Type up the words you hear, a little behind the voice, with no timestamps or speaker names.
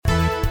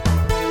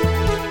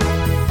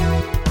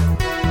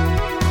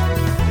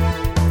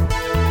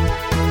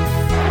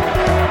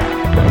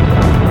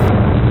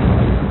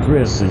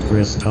Chris and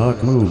Chris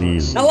Talk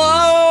Movies.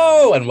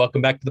 Hello, and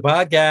welcome back to the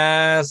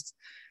podcast.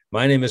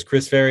 My name is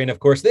Chris Ferry, and of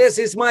course, this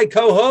is my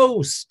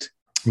co-host.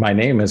 My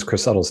name is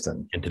Chris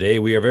Huddleston. And today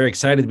we are very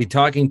excited to be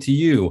talking to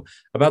you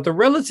about the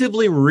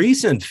relatively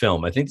recent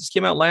film. I think this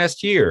came out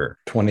last year.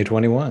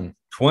 2021.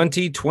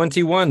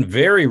 2021,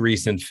 very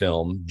recent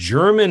film,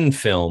 German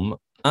film,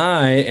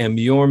 I Am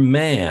Your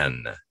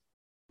Man.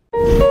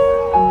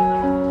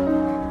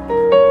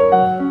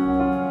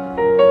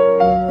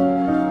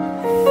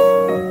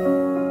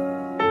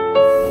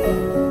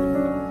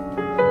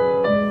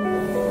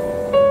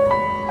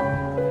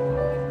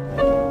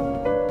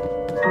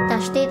 Da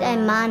steht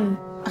ein Mann.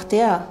 Ach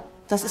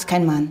das ist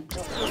kein Mann.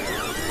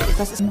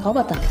 Das ist ein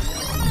Roboter.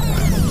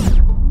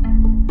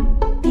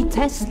 Die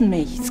testen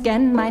mich,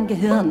 scannen mein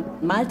Gehirn,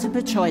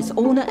 Multiple Choice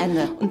ohne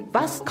Ende. Und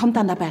was kommt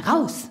dann dabei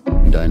raus?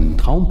 Dein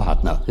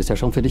Traumpartner ist ja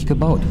schon für dich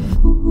gebaut.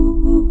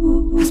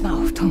 Pass mal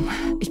auf, Tom.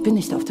 Ich bin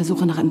nicht auf der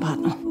Suche nach einem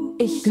Partner.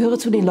 Ich gehöre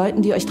zu den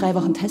Leuten, die euch 3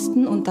 Wochen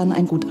testen und dann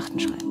ein Gutachten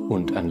schreiben.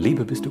 Und an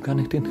Liebe bist du gar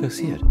nicht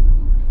interessiert.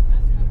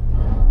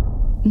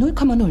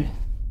 0,0.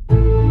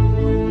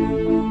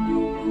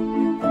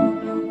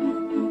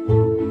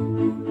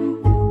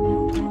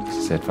 Das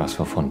ist etwas,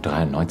 wovon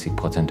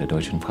 93% der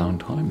deutschen Frauen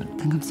träumen.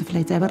 Dann kommst du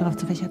vielleicht selber drauf,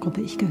 zu welcher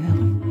Gruppe ich gehöre.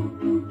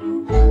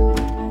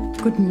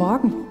 Guten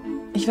Morgen.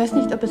 Ich weiß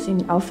nicht, ob es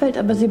Ihnen auffällt,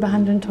 aber Sie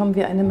behandeln Tom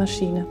wie eine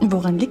Maschine.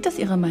 Woran liegt das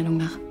Ihrer Meinung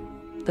nach?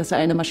 Dass er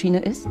eine Maschine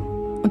ist?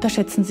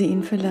 Unterschätzen Sie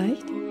ihn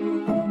vielleicht?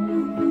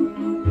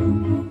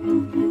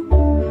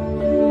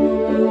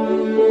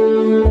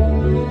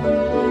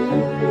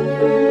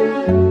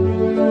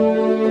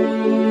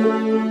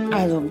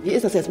 Also, wie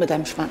ist das jetzt mit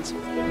deinem Schwanz?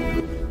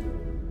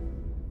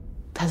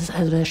 Das ist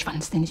also der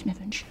Schwanz, den ich mir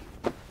wünsche.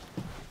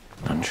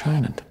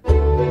 Anscheinend.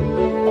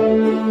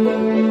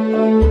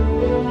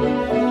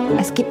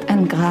 Es gibt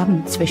einen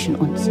Graben zwischen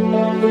uns.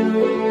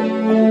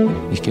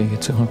 Ich gehe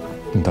jetzt zurück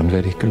und dann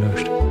werde ich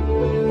gelöscht.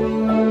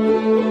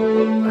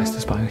 Heißt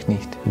es bei euch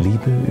nicht,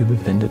 Liebe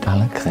überwindet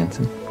alle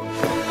Grenzen?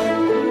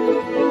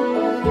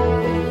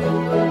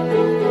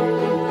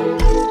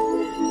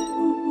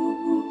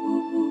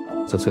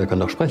 Er kann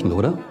doch sprechen,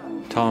 oder?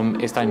 Tom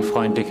ist ein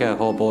freundlicher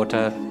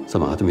Roboter.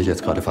 Sag mal, hat er mich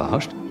jetzt gerade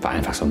verarscht? War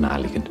einfach so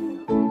naheliegend.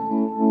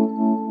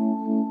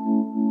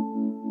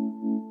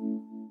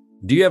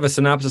 Do you have a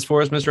synopsis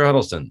for us, Mr.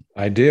 Huddleston?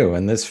 I do.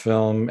 And this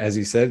film, as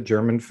you said,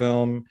 German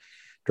film,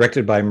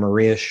 directed by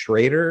Maria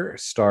Schrader,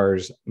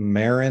 stars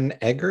Maren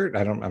Eggert.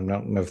 I don't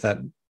know if that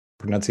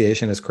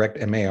pronunciation is correct.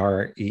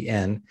 Maren,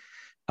 and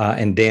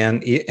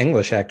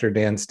English actor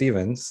Dan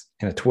Stevens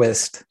in a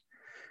twist.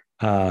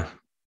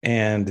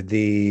 And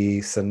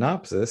the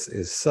synopsis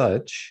is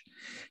such: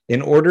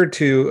 in order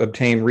to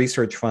obtain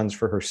research funds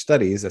for her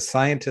studies, a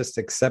scientist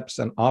accepts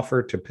an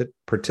offer to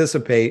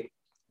participate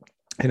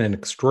in an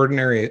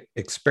extraordinary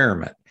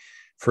experiment.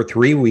 For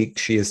 3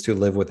 weeks, she is to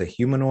live with a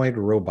humanoid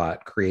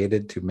robot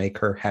created to make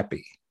her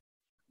happy.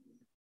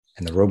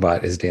 And the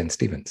robot is Dan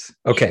Stevens.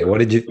 Okay,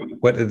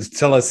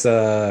 tell us,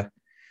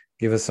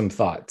 give us some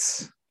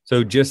thoughts.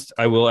 So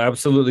I will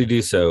absolutely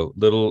do so.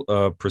 Little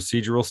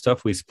procedural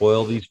stuff. We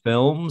spoil these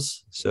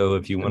films. So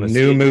if you want to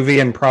new movie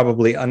and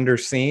probably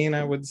underseen,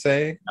 I would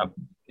say.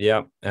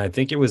 Yeah. I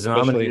think it was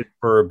nominated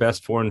for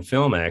Best Foreign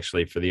Film,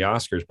 actually, for the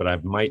Oscars, but I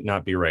might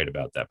not be right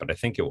about that, but I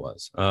think it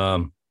was.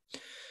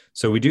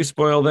 So we do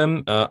spoil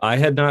them. I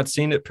had not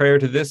seen it prior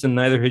to this, and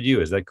neither had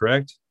you. Is that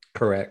correct?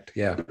 Correct.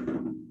 Yeah.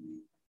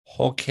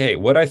 Okay.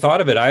 What I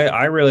thought of it,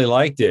 I really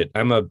liked it.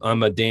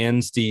 I'm a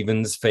Dan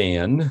Stevens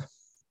fan.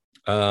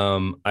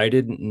 I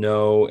didn't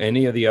know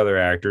any of the other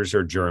actors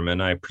are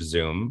German, I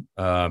presume.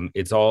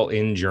 It's all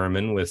in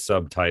German with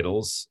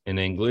subtitles in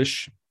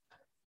English.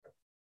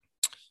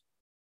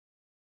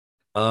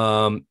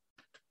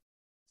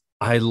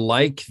 I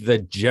like the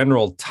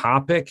general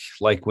topic,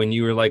 like when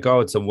you were like, oh,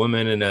 it's a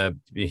woman and a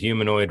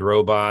humanoid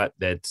robot.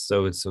 It's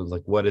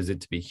like, what is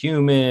it to be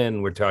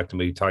human? We talked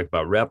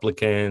about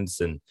replicants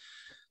and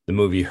the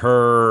movie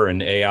Her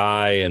and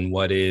AI and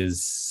what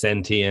is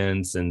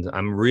sentience. And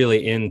I'm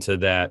really into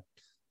that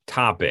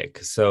topic.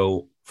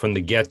 So from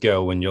the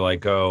get-go, when you're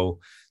like, oh,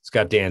 it's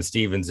got Dan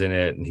Stevens in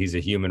it and he's a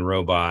human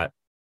robot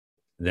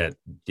that,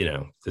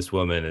 this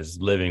woman is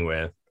living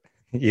with.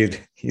 You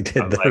did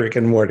the Rick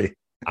and Morty.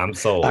 I'm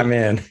sold. I'm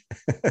in.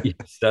 You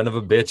son of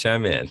a bitch,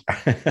 I'm in.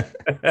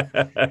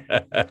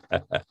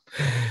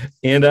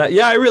 And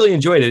I really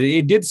enjoyed it.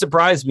 It did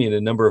surprise me in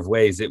a number of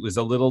ways. It was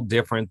a little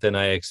different than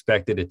I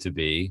expected it to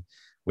be,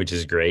 which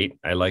is great.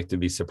 I like to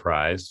be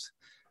surprised.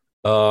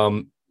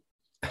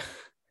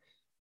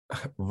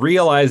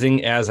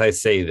 Realizing as I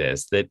say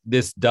this, that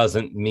this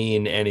doesn't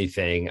mean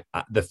anything.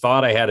 The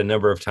thought I had a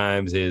number of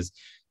times is,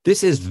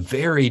 this is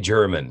very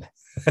German.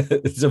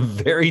 It's a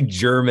very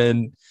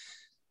German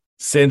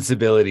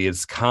sensibility.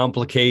 It's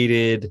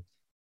complicated.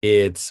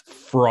 It's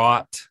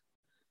fraught.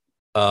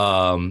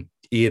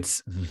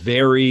 It's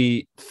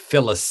very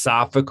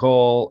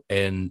philosophical.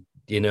 And,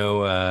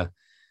 I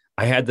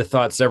had the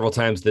thought several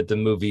times that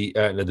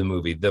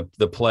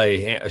the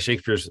play,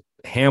 Shakespeare's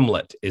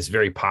Hamlet, is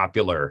very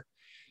popular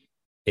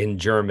in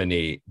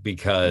Germany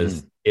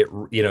because it,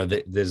 you know,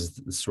 there's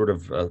sort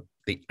of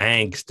the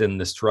angst and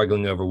the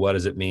struggling over what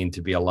does it mean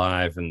to be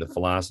alive and the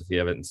philosophy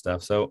of it and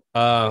stuff. So,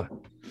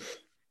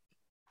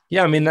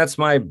 yeah, I mean, that's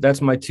my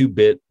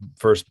 2-bit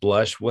first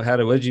blush. What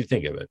did you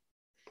think of it?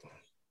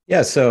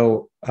 Yeah,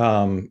 so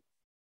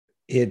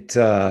it's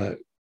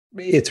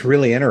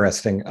really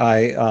interesting.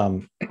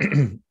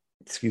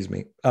 Excuse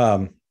me.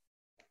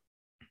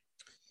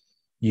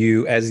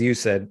 As you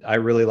said, I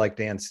really like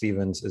Dan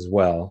Stevens as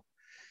well,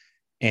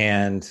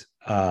 and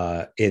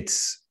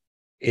it's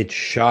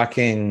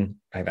shocking.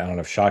 I don't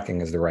know if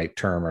shocking is the right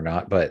term or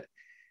not, but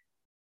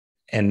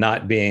and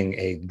not being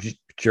a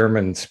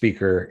German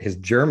speaker, his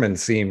German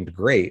seemed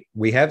great.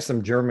 We have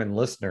some German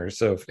listeners,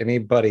 so if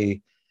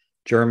anybody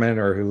German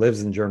or who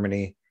lives in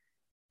Germany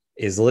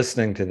is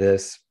listening to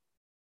this,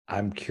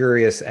 I'm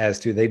curious as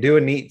to, they do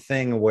a neat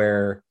thing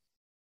where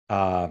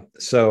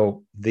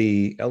so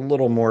a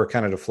little more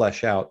kind of to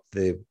flesh out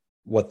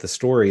what the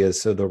story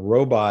is. So the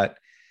robot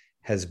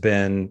has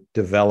been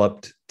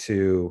developed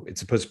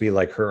it's supposed to be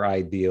like her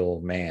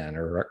ideal man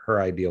or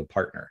her ideal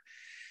partner.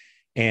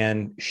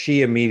 And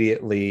she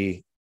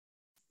immediately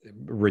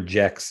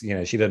rejects,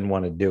 she doesn't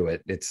want to do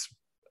it. It's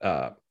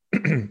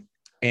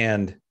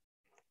and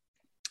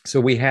so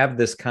we have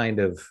this kind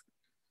of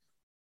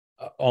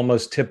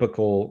almost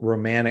typical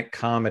romantic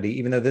comedy,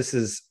 even though this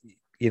is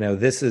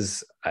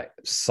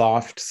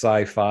soft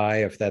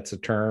sci-fi, if that's a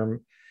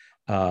term.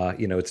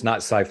 It's not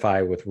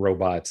sci-fi with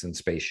robots and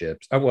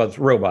spaceships. Well, it's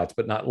robots,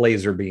 but not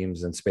laser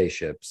beams and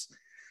spaceships.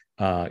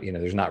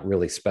 There's not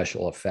really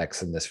special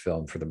effects in this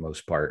film for the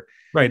most part.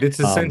 Right. It's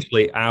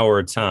essentially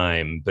our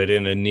time, but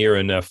in a near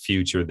enough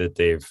future that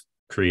they've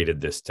created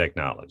this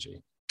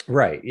technology.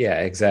 Right. Yeah,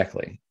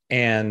 exactly.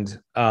 And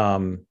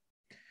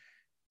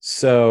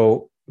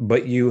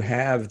but you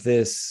have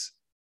this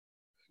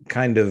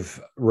kind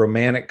of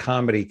romantic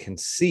comedy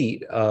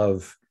conceit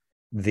of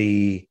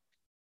the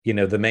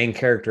main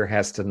character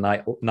has to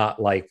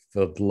not like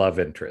the love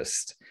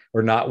interest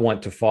or not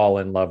want to fall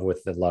in love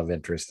with the love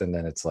interest. And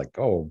then it's like,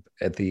 oh,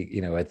 at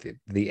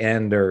the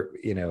end, or,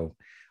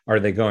 are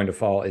they going to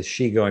fall? Is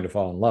she going to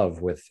fall in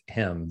love with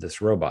him,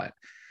 this robot?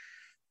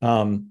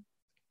 And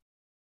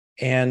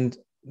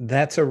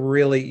that's a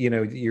really,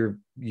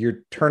 you're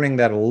turning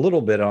that a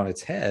little bit on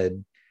its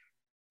head,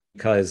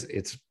 because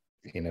it's,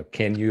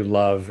 can you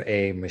love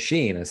a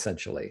machine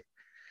essentially?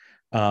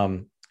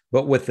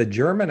 But with the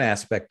German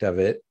aspect of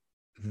it,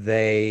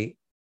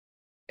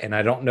 and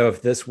I don't know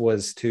if this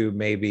was to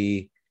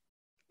maybe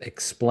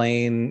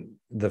explain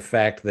the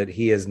fact that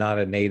he is not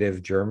a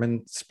native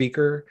German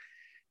speaker.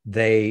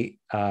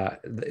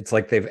 It's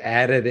like they've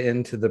added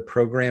into the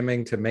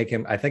programming to make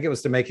him, I think it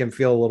was to make him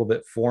feel a little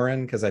bit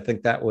foreign, because I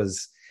think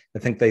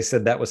they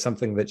said that was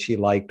something that she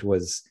liked,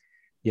 was,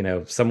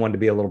 someone to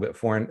be a little bit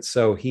foreign.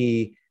 So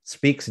he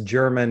speaks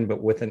German,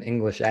 but with an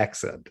English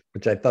accent,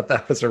 which I thought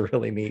that was a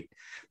really neat,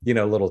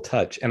 little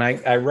touch. And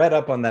I read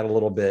up on that a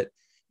little bit.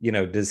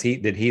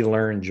 Did he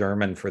learn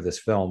German for this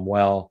film?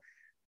 Well,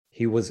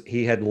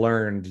 he had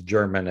learned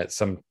German at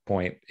some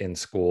point in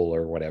school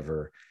or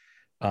whatever,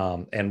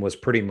 and was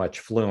pretty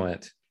much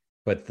fluent,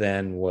 but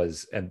then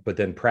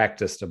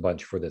practiced a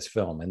bunch for this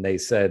film. And they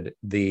said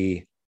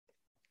he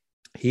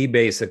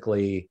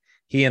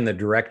and the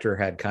director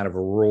had kind of a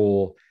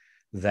rule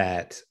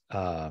that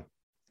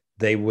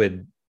they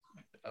would,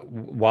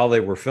 while they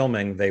were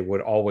filming, they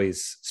would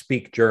always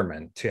speak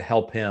German to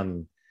help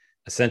him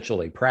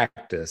essentially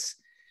practice.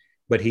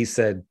 But he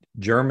said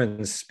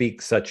Germans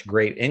speak such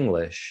great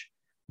English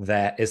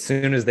that as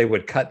soon as they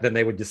would cut, then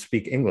they would just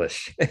speak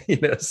English,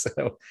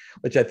 so,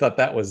 which I thought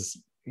that was,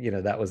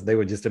 they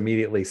would just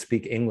immediately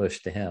speak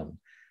English to him,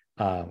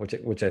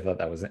 which I thought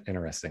that was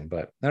interesting.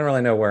 But I don't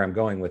really know where I'm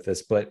going with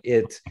this, but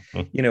it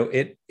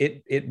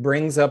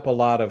brings up a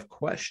lot of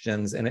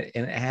questions, and it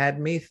had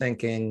me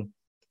thinking,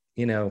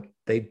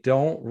 they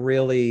don't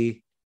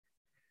really,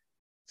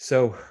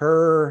 so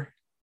her,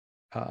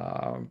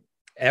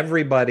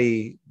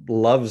 everybody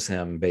loves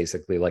him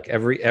basically, like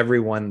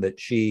everyone that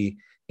she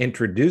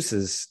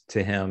introduces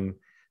to him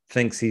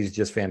thinks he's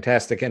just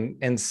fantastic,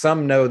 and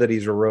some know that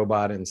he's a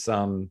robot, and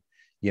some,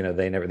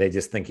 they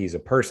just think he's a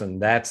person.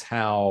 That's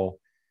how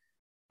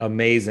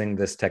amazing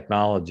this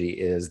technology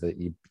is, that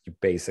you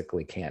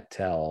basically can't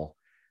tell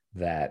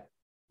that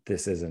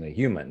this isn't a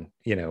human,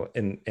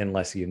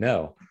 unless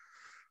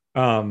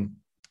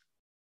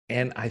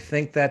and I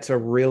think that's a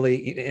really,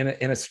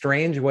 in a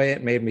strange way,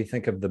 it made me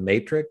think of The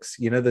Matrix.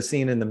 The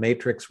scene in The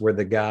Matrix where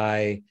the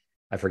guy,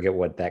 I forget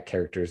what that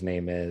character's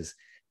name is,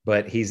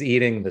 but he's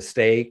eating the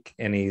steak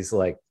and he's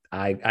like,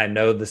 I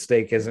know the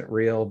steak isn't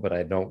real, but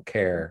I don't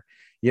care,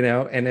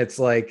 and it's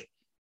like,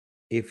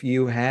 if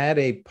you had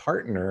a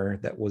partner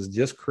that was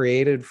just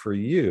created for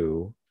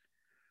you,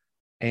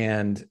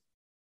 and,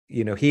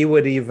 he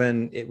would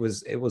even, it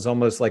was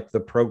almost like the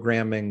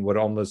programming would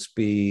almost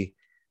be,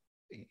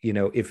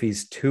 if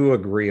he's too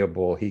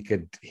agreeable, he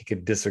could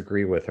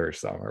disagree with her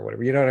some or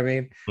whatever. You know what I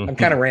mean? Mm-hmm. I'm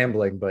kind of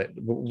rambling, but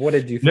what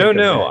did you think?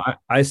 No,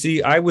 I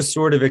see. I was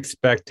sort of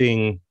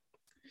expecting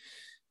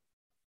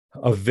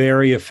a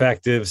very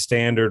effective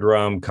standard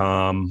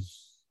rom-com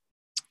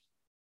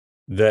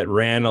that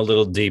ran a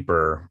little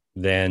deeper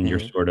than your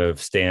sort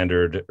of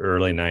standard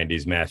early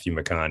 90s Matthew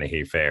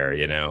McConaughey fare,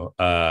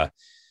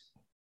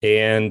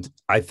 and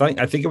I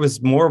think it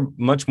was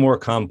much more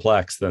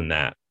complex than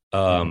that.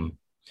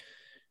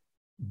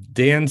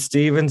 Dan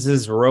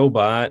Stevens's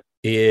robot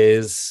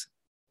is,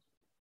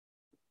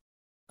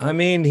 I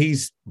mean,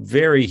 he's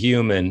very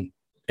human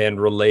and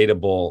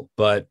relatable,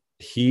 but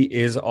he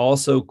is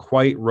also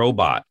quite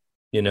robot.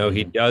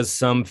 He does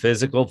some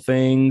physical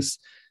things.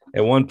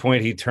 At one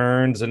point he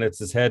turns and it's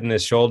his head and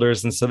his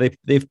shoulders. And so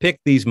they've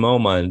picked these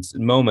moments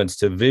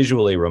to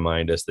visually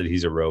remind us that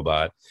he's a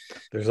robot.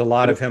 There's a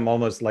lot of him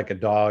almost like a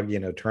dog,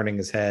 turning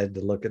his head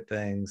to look at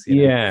things.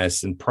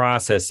 Yes. And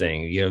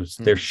processing,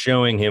 they're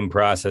showing him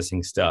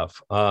processing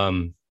stuff.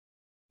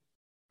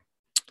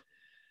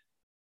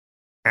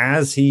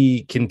 As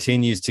he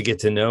continues to get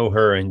to know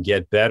her and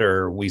get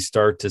better, we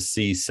start to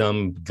see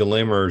some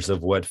glimmers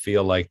of what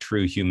feel like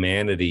true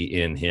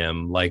humanity in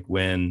him. Like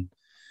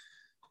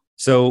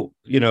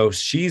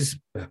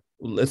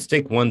let's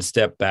take one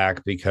step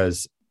back,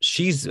 because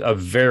she's a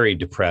very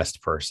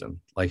depressed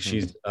person. Like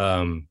she's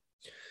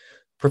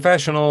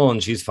professional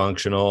and she's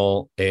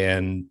functional.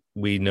 And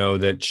we know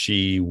that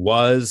she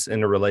was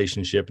in a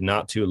relationship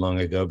not too long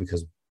ago,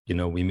 because,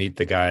 we meet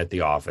the guy at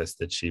the office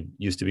that she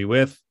used to be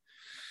with.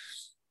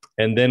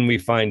 And then we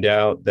find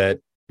out that,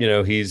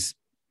 he's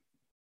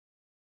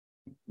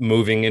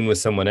moving in with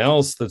someone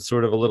else. That's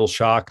sort of a little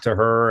shock to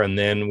her. And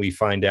then we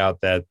find out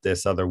that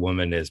this other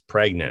woman is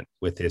pregnant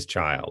with his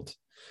child,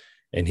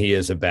 and he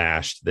is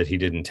abashed that he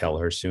didn't tell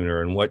her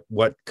sooner. And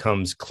what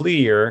comes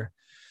clear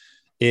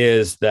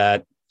is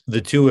that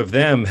the two of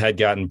them had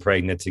gotten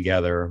pregnant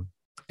together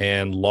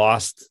and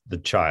lost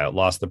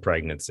the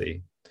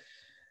pregnancy.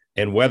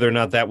 And whether or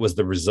not that was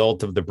the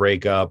result of the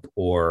breakup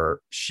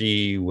or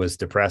she was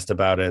depressed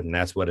about it, and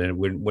that's what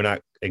we're not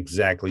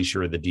exactly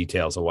sure the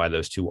details of why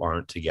those two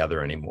aren't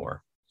together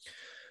anymore.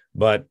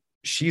 But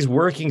she's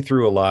working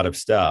through a lot of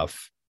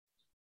stuff,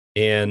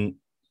 and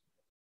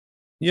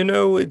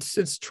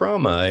it's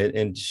trauma,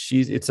 and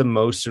it's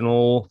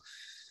emotional.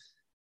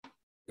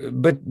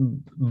 But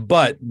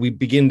we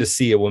begin to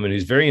see a woman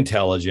who's very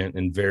intelligent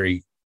and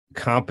very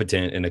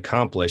competent and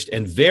accomplished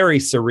and very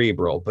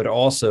cerebral, but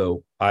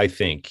also, I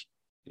think,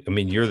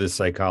 you're the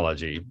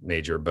psychology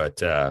major,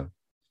 but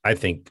I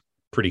think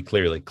pretty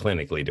clearly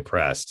clinically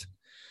depressed.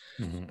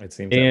 It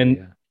seems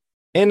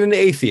and an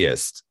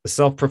atheist, a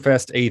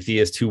self-professed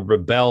atheist who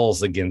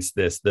rebels against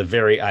the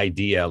very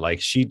idea. Like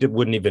she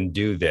wouldn't even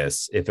do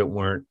this if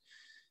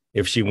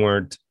she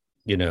weren't,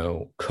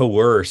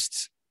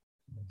 coerced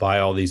by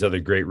all these other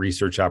great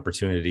research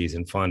opportunities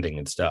and funding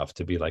and stuff,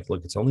 to be like,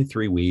 look, it's only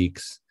 3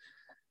 weeks.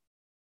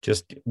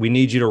 We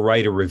need you to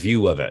write a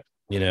review of it.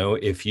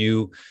 If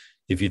you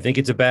think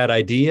it's a bad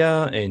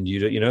idea and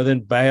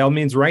then by all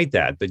means write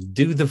that, but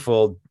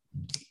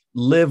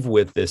live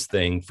with this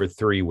thing for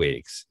 3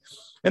 weeks.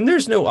 And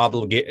there's no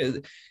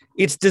obligation.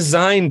 It's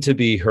designed to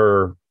be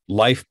her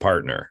life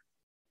partner.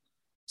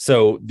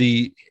 So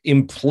the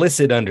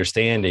implicit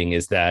understanding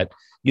is that,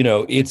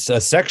 it's a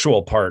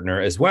sexual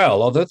partner as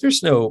well, although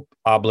there's no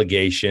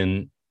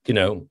obligation,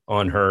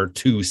 on her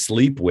to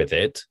sleep with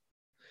it.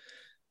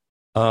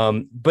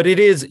 But it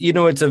is,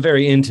 it's a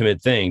very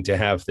intimate thing to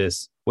have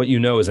this, what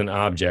is an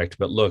object,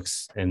 but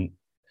looks and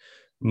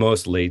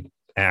mostly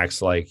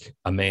acts like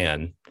a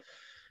man.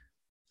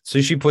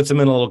 So she puts him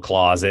in a little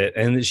closet,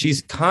 and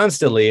she's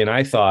constantly, and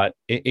I thought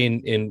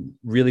in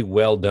really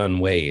well done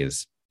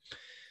ways,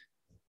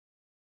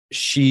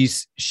 she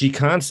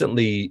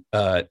constantly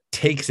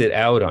takes it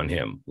out on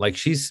him. Like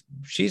she's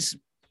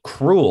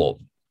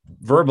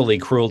verbally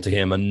cruel to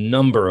him a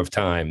number of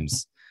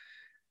times.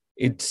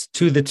 It's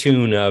to the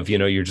tune of,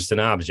 you're just an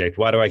object.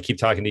 Why do I keep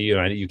talking to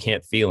you? You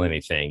can't feel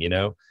anything,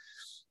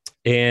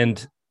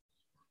 and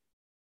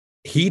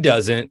he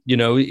doesn't,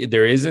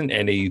 there isn't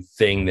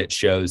anything that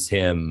shows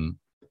him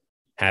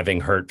having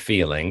hurt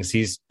feelings.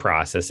 He's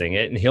processing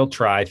it, and he'll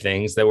try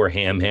things that were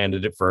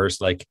ham-handed at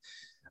first, like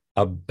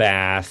a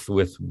bath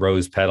with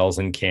rose petals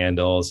and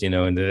candles,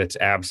 and that's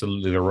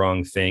absolutely the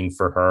wrong thing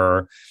for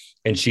her.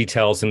 And she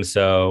tells him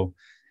so.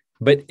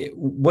 But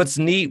what's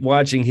neat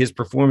watching his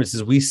performance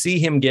is we see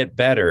him get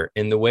better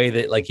in the way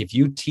that, like, if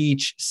you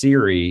teach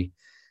Siri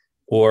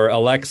or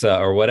Alexa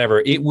or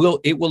whatever, it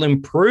will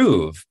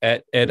improve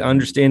at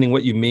understanding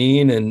what you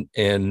mean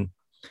and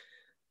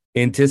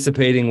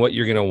anticipating what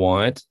you're going to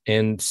want.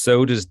 And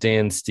so does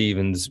Dan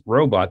Stevens'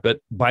 robot. But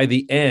by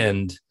the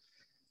end,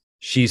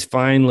 she's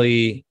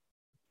finally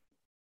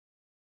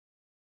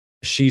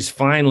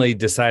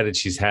decided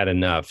she's had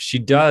enough. She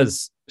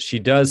does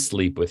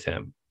sleep with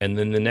him. And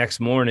then the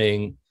next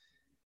morning,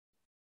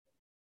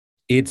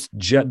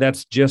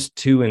 that's just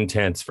too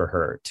intense for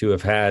her to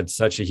have had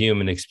such a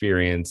human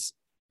experience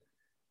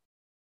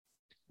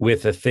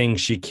with a thing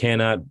she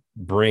cannot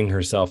bring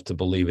herself to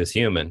believe is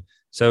human.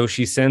 So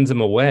she sends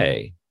him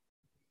away.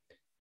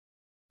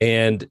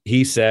 And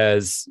he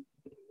says,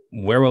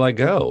 "Where will I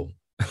go?"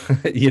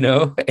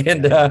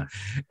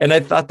 And I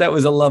thought that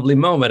was a lovely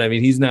moment. I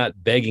mean, he's not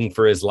begging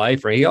for his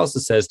life, or he also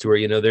says to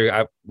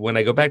her, when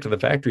I go back to the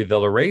factory,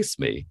 they'll erase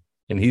me.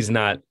 And he's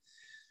not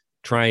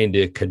trying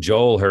to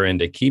cajole her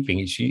into keeping.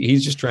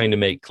 He's just trying to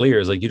make clear,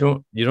 is like, you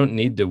don't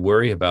need to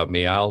worry about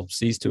me. I'll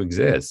cease to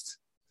exist,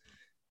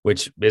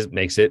 which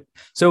makes it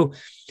so.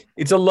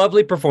 It's a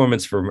lovely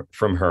performance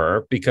from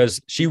her,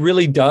 because she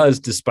really does,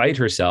 despite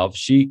herself,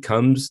 she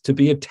comes to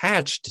be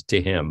attached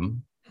to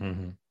him.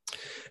 Mm-hmm.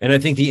 And I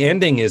think the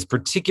ending is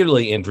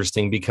particularly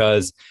interesting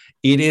because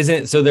it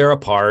isn't, so they're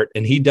apart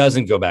and he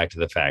doesn't go back to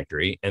the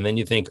factory. And then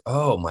you think,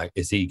 oh my,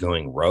 is he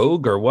going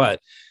rogue or what?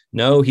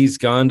 No, he's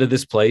gone to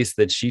this place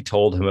that she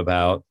told him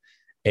about.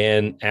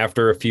 And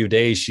after a few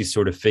days, she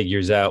sort of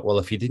figures out, well,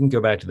 if he didn't go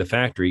back to the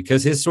factory,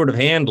 because his sort of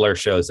handler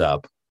shows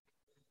up,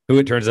 who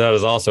it turns out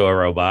is also a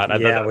robot.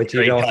 Which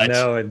you don't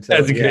know until.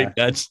 That's a great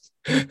touch.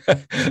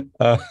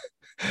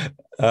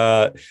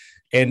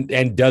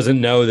 And doesn't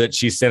know that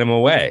she sent him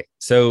away.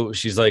 So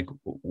she's like,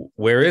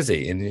 where is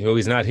he? And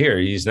he's not here.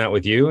 He's not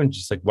with you. And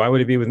she's like, why would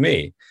he be with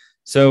me?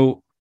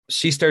 So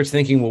she starts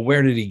thinking, well,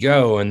 where did he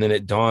go? And then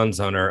it dawns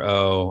on her,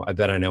 oh, I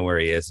bet I know where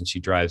he is. And she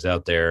drives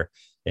out there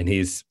and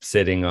he's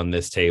sitting on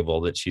this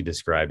table that she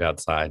described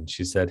outside. And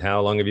she said,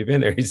 how long have you been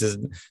there? He says,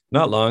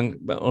 not long,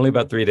 but only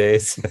about 3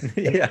 days.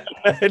 Yeah.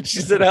 And she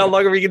said, how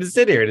long are we going to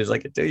sit here? And he's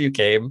like, until you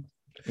came.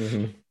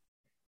 Mm-hmm.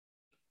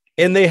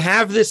 And they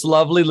have this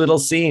lovely little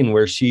scene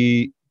where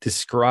she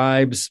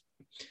describes,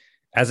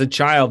 as a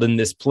child in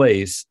this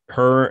place,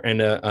 her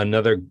and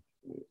another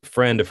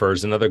friend of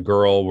hers, another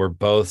girl, were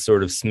both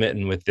sort of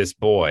smitten with this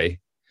boy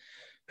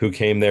who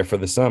came there for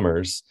the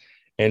summers.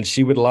 And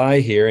she would lie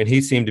here, and he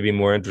seemed to be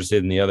more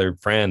interested in the other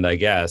friend, I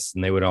guess.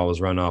 And they would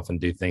always run off and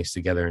do things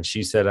together. And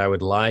she said, I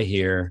would lie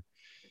here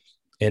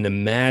and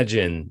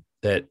imagine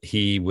that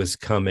he was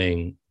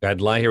coming.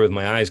 I'd lie here with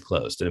my eyes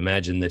closed and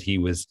imagine that he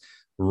was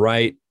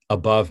right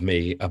above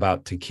me,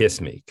 about to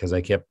kiss me, because I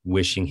kept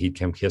wishing he'd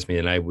come kiss me.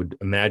 And I would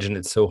imagine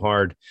it so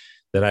hard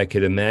that I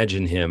could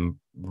imagine him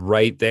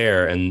right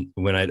there. And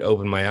when I'd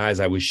open my eyes,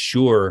 I was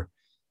sure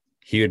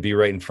he would be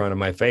right in front of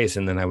my face.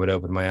 And then I would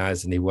open my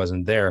eyes and he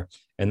wasn't there.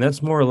 And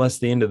that's more or less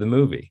the end of the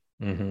movie.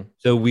 Mm-hmm.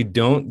 So we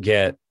don't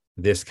get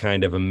this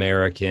kind of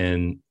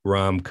American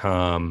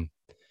rom-com.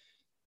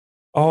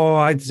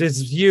 Oh, it's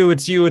you.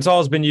 It's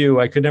always been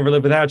you. I could never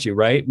live without you.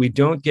 Right. We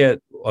don't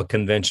get a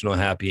conventional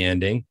happy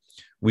ending.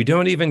 We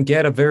don't even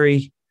get a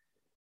very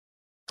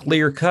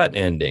clear-cut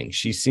ending.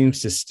 She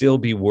seems to still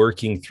be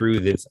working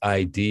through this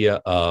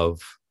idea of,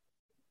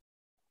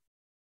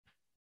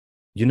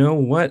 you know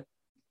what?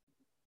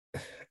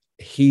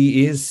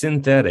 He is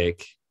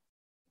synthetic,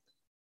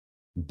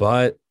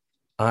 but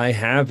I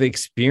have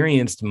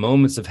experienced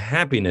moments of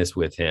happiness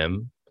with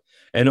him.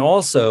 And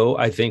also,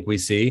 I think we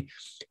see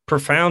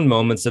profound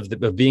moments of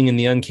being in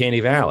the uncanny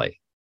valley.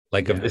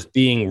 Like of this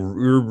being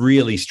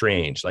really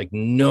strange, like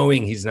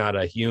knowing he's not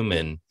a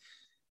human.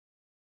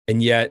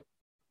 And yet,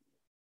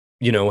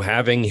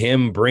 having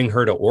him bring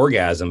her to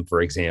orgasm,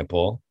 for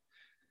example,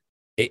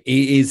 it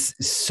is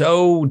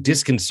so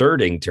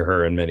disconcerting to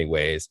her in many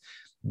ways.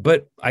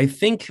 But I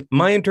think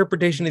my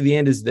interpretation of the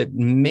end is that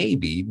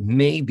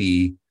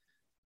maybe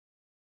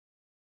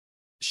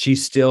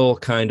she's still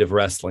kind of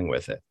wrestling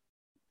with it.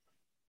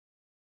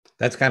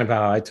 That's kind of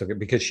how I took it,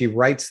 because she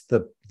writes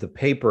the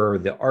paper,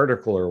 the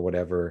article or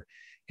whatever,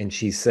 and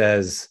she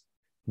says,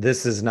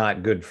 this is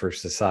not good for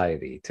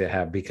society to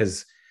have,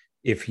 because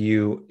if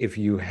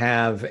you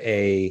have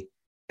a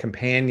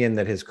companion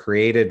that has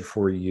created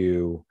for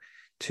you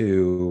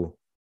to,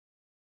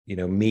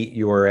 meet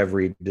your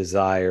every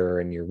desire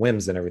and your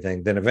whims and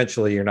everything, then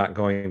eventually you're not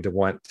going to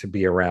want to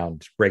be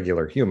around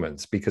regular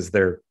humans, because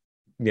they're,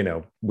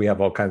 we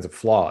have all kinds of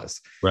flaws.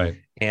 Right.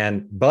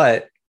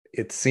 But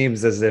it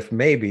seems as if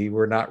maybe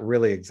we're not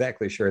really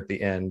exactly sure at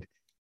the end,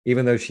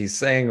 even though she's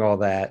saying all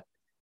that,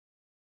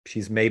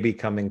 she's maybe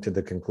coming to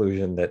the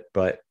conclusion that,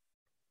 but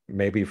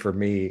maybe for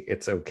me,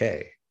 it's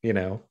okay,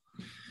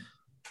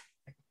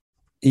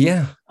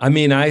 Yeah. I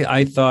mean,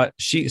 I thought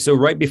so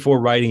right before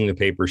writing the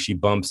paper, she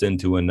bumps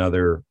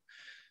into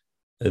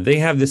they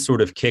have this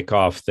sort of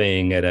kickoff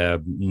thing at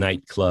a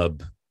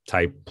nightclub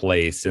type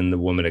place. And the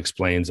woman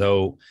explains,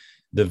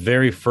 the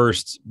very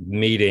first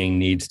meeting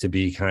needs to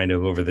be kind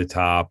of over the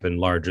top and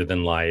larger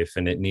than life,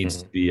 and it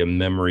needs to be a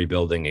memory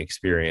building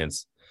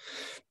experience.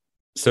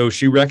 So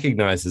she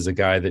recognizes a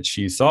guy that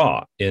she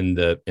saw in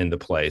the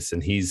place,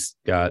 and he's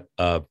got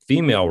a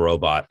female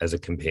robot as a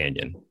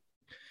companion.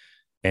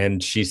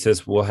 And she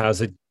says, well,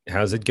 how's it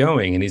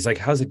going? And he's like,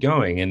 how's it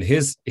going? And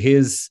his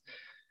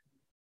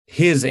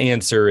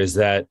answer is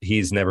that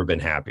he's never been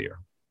happier,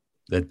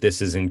 that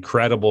this is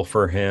incredible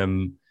for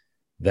him,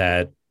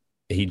 that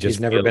he's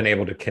never been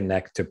able to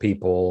connect to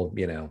people, for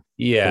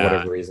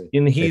whatever reason.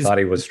 And they thought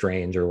he was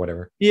strange or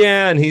whatever.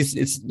 Yeah. And he's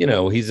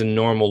a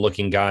normal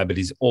looking guy, but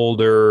he's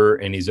older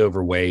and he's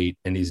overweight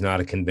and he's not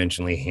a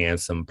conventionally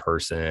handsome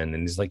person.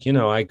 And he's like,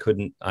 I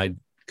could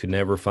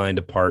never find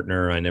a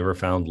partner. I never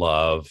found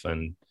love.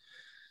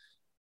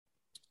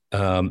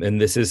 And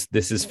this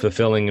is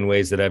fulfilling in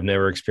ways that I've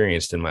never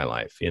experienced in my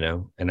life, you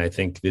know. And I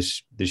think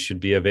this should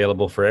be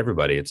available for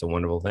everybody. It's a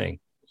wonderful thing.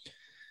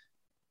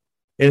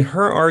 And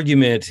her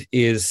argument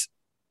is,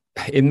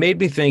 it made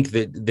me think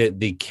that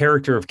the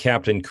character of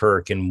Captain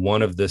Kirk in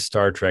one of the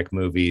Star Trek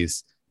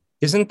movies,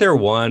 isn't there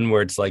one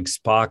where it's like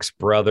Spock's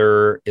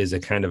brother is a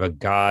kind of a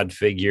god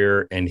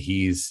figure, and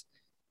he's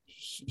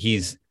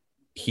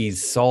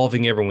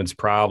solving everyone's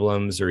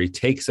problems, or he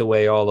takes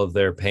away all of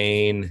their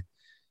pain,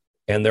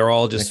 and they're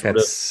all just I think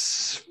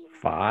that's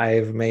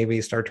 5,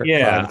 maybe Star Trek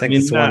 5. I think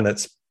mean, it's the one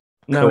that's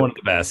not one of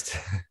the best,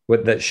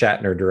 that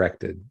Shatner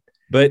directed.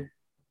 But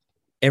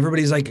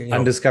everybody's like,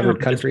 Undiscovered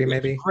Country,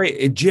 maybe.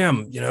 Great,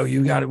 Jim. You know,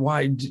 you got it.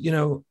 Why? You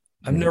know,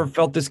 I've never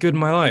felt this good in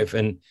my life.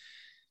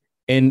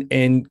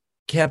 And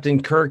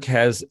Captain Kirk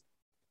has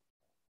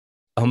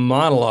a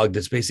monologue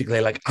that's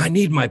basically like, I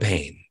need my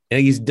pain. And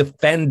he's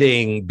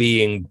defending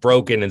being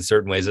broken in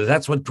certain ways.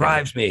 That's what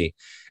drives me.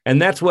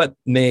 And that's what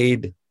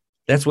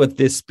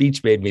this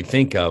speech made me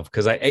think of.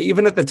 Because I,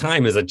 even at the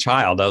time as a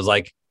child, I was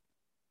like,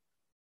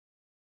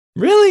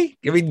 really?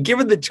 I mean,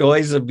 given the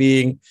choice of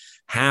being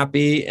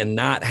happy and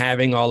not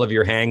having all of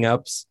your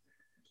hangups,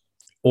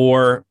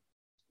 or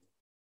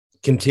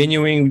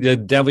continuing the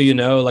devil,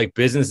 like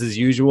business as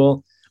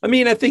usual. I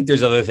mean, I think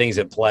there's other things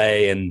at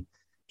play, and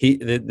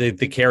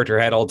the character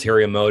had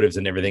ulterior motives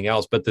and everything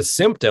else. But the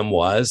symptom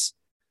was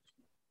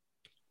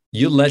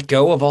you let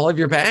go of all of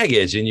your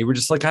baggage, and you were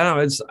just like, I don't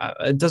know,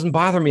 it doesn't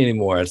bother me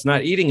anymore. It's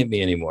not eating at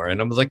me anymore.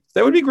 And I was like,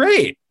 that would be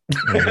great.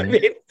 Mm-hmm. I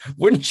mean,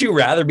 wouldn't you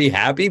rather be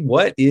happy?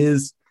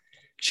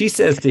 She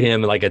says to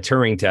him, like a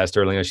Turing test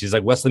earlier, she's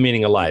like, what's the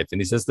meaning of life? And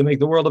he says, to make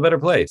the world a better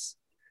place.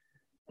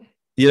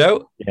 You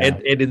know, yeah.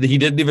 and he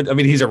didn't even, I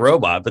mean, he's a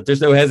robot, but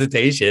there's no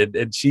hesitation.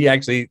 And she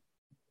actually,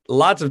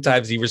 lots of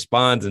times he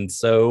responds in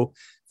so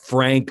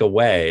frank a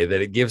way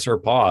that it gives her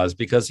pause,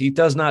 because he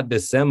does not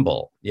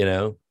dissemble, you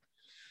know?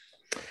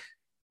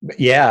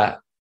 Yeah,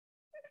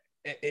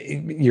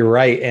 you're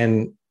right.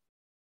 And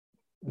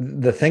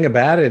the thing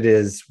about it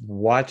is,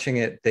 watching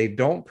it, they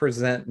don't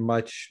present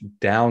much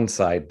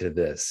downside to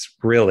this,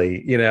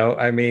 really. You know,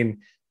 I mean,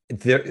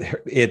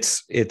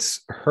 it's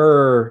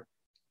her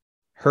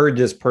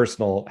just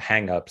personal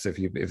hangups,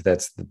 if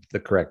that's the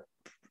correct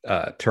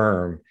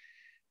term,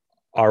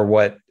 are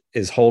what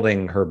is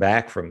holding her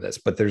back from this.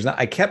 But there's not.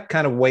 I kept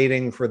kind of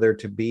waiting for there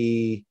to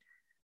be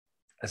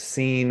a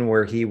scene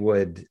where he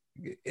would,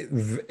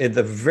 at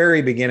the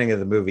very beginning of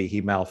the movie,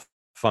 he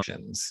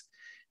malfunctions.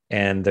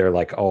 And they're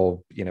like,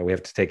 oh, you know, we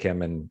have to take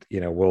him, and, you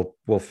know,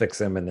 we'll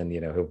fix him. And then, you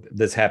know,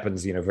 this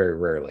happens, you know, very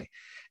rarely.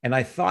 And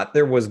I thought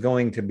there was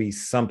going to be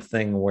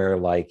something where,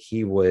 like,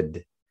 he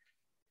would,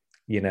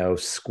 you know,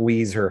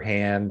 squeeze her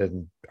hand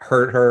and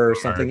hurt her or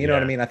something. You know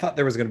what I mean? I thought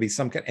there was going to be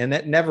some kind, and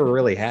that never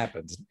really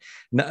happens.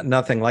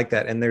 Nothing like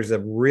that. And there's a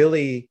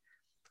really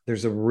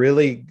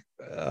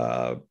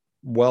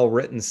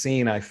well-written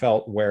scene, I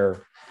felt,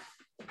 where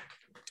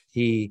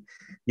he,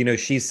 you know,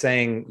 she's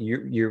saying,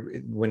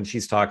 you when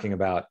she's talking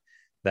about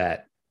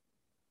that,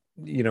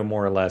 you know,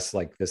 more or less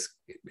like this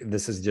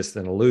is just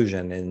an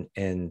illusion,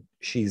 and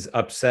she's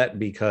upset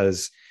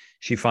because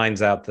she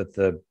finds out that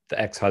the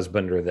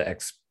ex-husband or the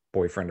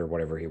ex-boyfriend or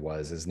whatever he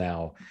was is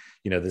now,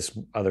 you know, this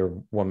other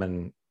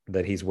woman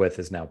that he's with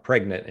is now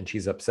pregnant, and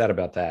she's upset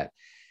about that.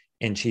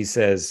 And she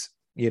says,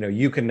 you know,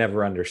 you can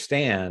never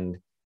understand.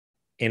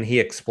 And he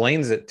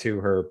explains it to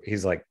her.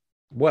 He's like,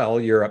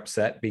 well, you're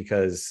upset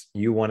because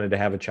you wanted to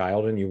have a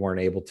child and you weren't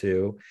able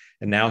to,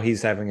 and now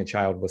he's having a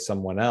child with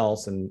someone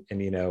else, and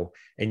you know,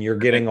 and you're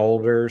getting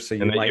older, so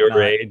you might not,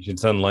 age,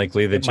 it's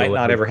unlikely that it might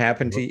not ever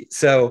happen to you.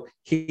 So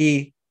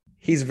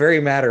he's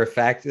very matter of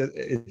fact.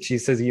 She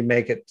says, you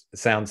make it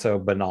sound so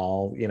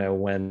banal, you know,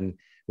 when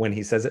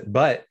he says it,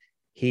 but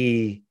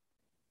she's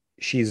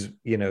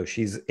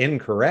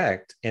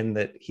incorrect in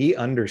that he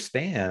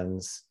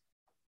understands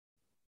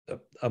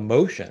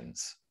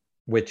emotions,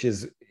 which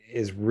is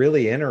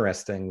really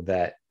interesting.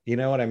 That, you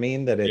know what I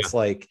mean, that it's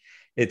like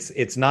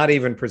it's not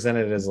even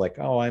presented as like,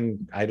 oh,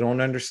 I don't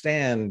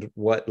understand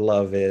what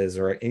love is,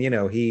 or, and you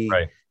know, he's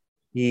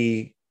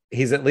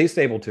at least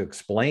able to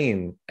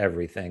explain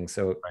everything.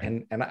 So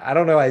and I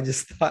don't know, I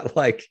just thought,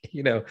 like,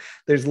 you know,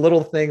 there's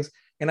little things,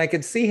 and I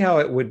could see how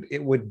it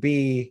would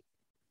be,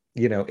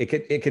 you know,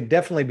 it could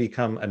definitely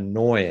become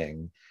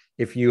annoying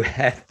if you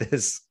had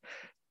this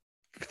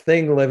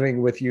thing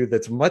living with you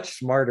that's much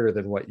smarter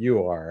than what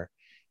you are,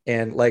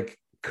 and like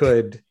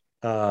could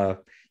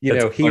you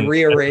know, he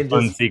rearranges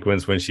fun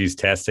sequence when she's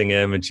testing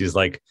him, and she's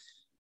like,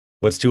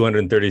 what's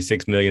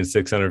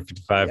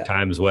 236,655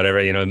 times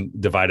whatever, you know,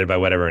 divided by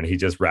whatever, and he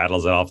just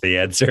rattles it off the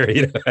answer,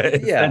 you know.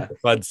 Yeah,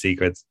 fun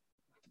sequence.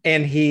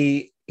 And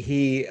he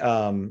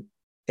even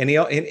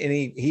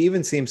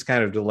seems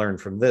kind of to learn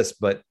from this,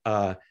 but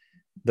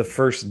the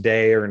first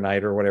day or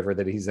night or whatever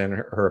that he's in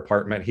her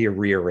apartment, he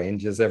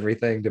rearranges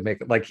everything to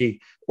make it, like, he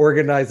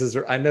organizes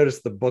her. I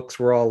noticed the books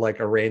were all like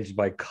arranged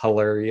by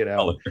color, you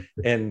know,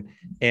 and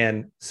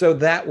so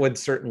that would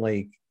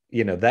certainly,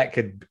 you know, that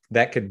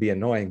could be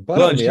annoying. But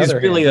well, she's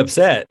really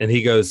upset, and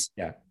he goes,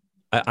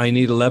 I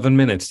need 11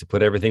 minutes to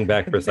put everything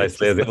back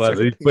precisely as it was.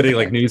 He's putting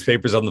like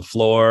newspapers on the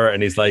floor,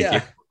 and he's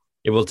like,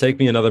 it will take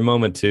me another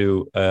moment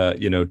to,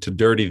 to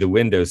dirty the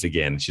windows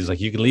again. She's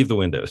like, you can leave the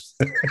windows.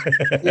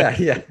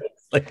 Yeah.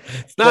 Like,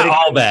 it's not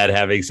all bad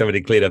having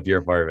somebody clean up your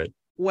apartment.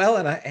 Well,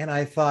 and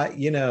I thought,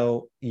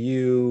 and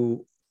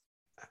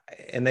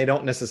they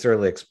don't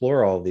necessarily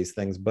explore all of these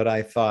things, but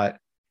I thought,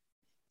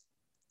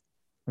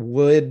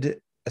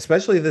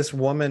 especially this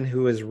woman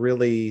who is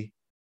really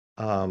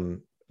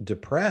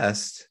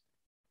depressed,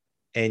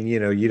 and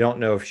you don't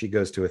know if she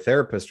goes to a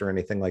therapist or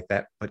anything like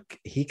that, but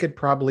he could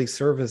probably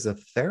serve as a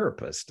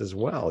therapist as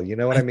well. You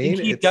know what I mean?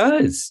 He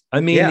does.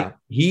 I mean,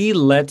 he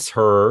lets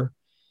her.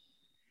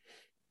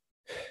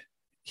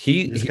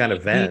 He kind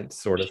of vent,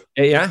 sort of.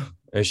 Yeah.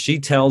 As she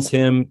tells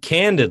him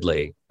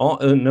candidly,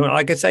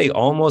 like I say, it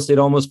almost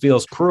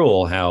feels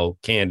cruel how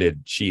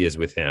candid she is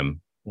with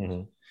him.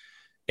 Mm-hmm.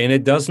 And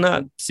it does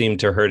not seem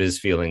to hurt his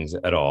feelings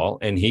at all.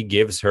 And he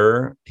gives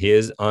her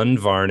his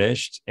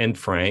unvarnished and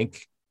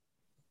frank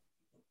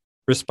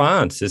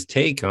response, his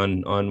take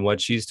on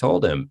what she's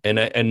told him. And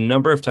a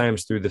number of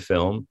times through the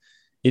film,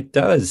 it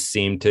does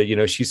seem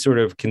to, she sort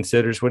of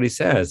considers what he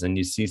says, and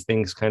you see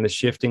things kind of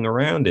shifting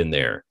around in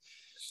there.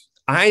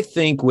 I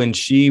think when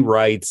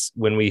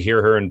we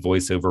hear her in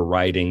voiceover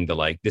writing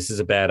this is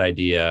a bad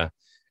idea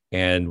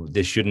and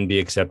this shouldn't be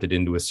accepted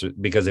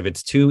because if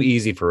it's too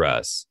easy for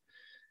us,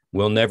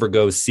 we'll never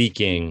go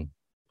seeking,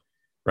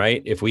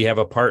 right? If we have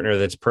a partner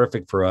that's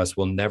perfect for us,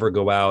 we'll never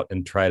go out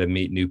and try to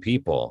meet new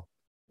people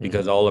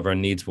because all of our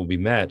needs will be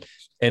met.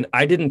 And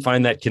I didn't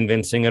find that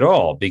convincing at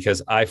all,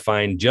 because I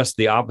find just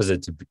the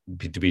opposite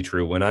to be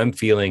true. When I'm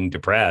feeling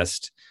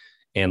depressed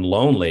and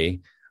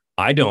lonely,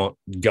 I don't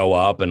go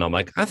up and I'm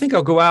like, I think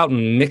I'll go out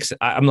and mix.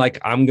 I'm like,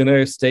 I'm going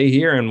to stay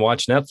here and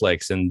watch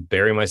Netflix and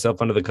bury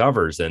myself under the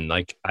covers. And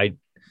like, I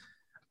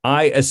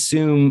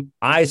assume,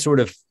 I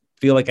sort of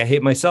feel like I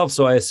hate myself.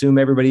 So I assume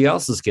everybody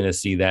else is going to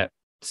see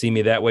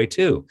me that way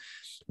too.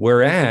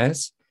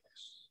 Whereas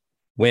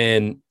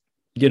when,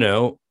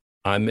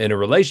 I'm in a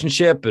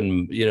relationship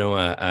and,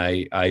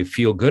 I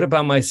feel good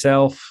about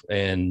myself,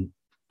 and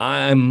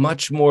I'm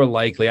much more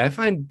likely, I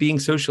find being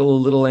social a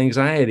little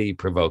anxiety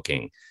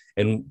provoking.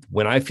 And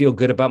when I feel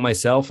good about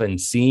myself and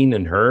seen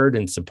and heard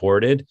and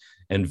supported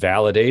and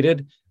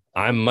validated,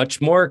 I'm much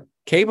more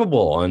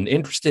capable and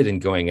interested in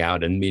going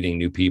out and meeting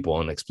new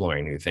people and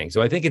exploring new things.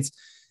 So I think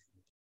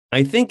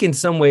in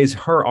some ways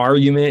her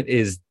argument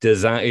is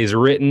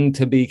written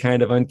to be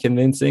kind of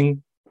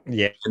unconvincing.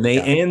 Yeah. And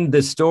they end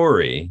the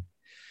story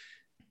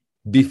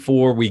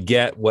before we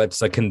get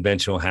what's a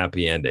conventional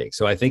happy ending.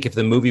 So I think if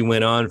the movie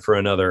went on for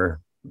another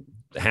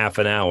half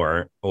an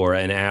hour or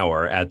an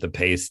hour at the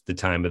pace the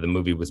time of the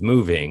movie was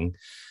moving,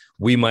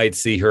 we might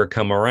see her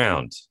come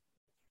around.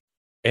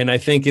 And I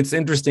think it's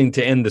interesting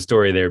to end the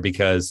story there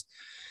because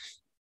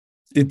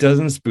it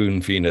doesn't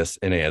spoon feed us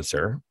an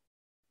answer.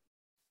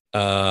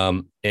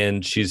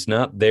 And she's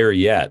not there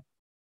yet,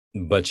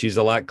 but she's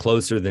a lot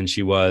closer than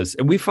she was.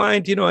 And we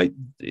find,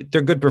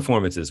 they're good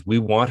performances. We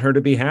want her to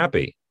be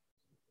happy.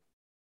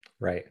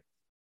 Right.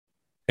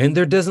 And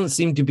there doesn't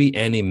seem to be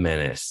any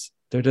menace.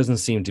 There doesn't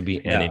seem to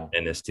be any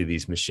menace to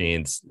these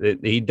machines.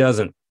 He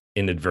doesn't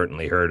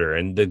inadvertently hurt her.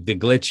 And the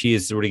glitch, he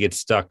sort of gets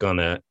stuck on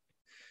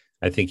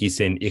I think he's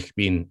saying, ich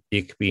bin,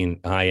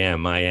 I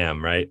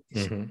am, right?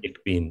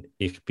 Mm-hmm.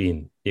 Ich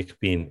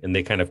bin. And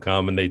they kind of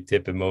come and they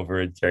tip him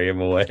over and carry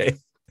him away.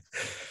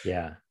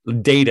 Yeah.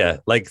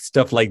 Data, like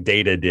stuff like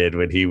Data did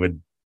when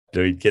he'd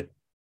get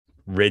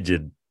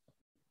rigid.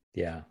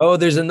 Yeah. Oh,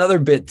 there's another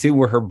bit too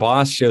where her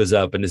boss shows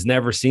up and has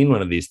never seen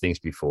one of these things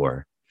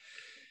before.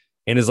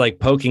 And is like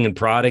poking and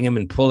prodding him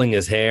and pulling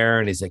his hair.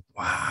 And he's like,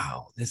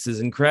 wow, this is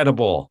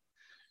incredible.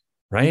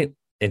 Right.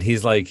 And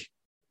he's like,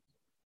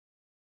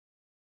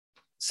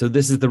 so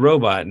this is the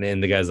robot.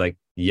 And the guy's like,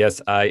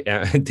 yes, I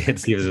am. Dan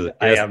Stevens is like,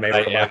 yes, I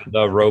am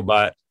the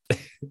robot.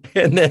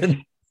 And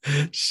then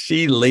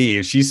she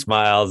leaves. She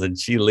smiles and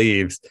she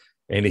leaves.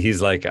 And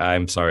he's like,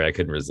 I'm sorry, I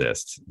couldn't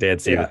resist. Dan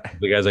Stevens. Yeah.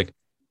 The guy's like,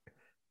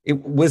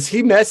 was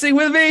he messing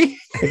with me?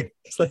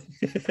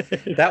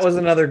 That was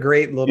another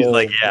great little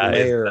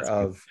layer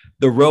of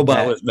the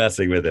robot was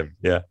messing with him.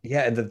 Yeah.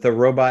 Yeah. That the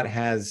robot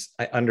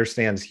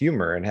understands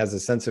humor and has a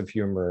sense of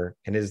humor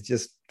and is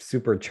just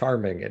super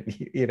charming. And,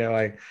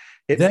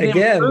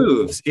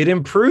 it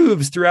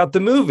improves throughout the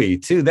movie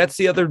too. That's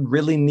the other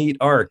really neat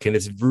arc. And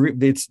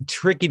it's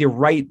tricky to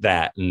write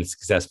that in a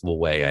successful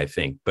way, I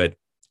think, but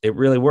it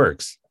really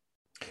works.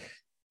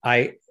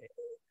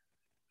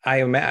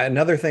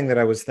 Another thing that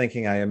I was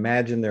thinking, I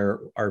imagine there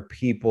are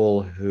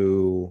people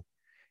who,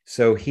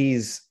 so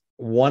he's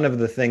one of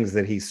the things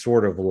that he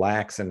sort of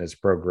lacks in his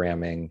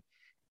programming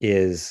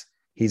is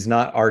he's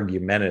not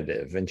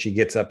argumentative, and she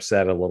gets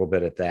upset a little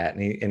bit at that.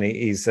 And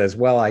he says,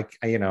 well, I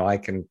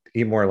can,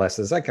 he more or less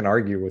says, I can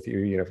argue with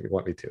you, if you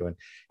want me to. And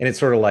it's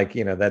sort of like,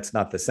 that's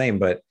not the same,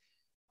 but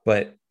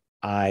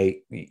I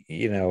mean,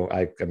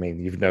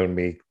 you've known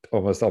me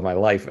almost all my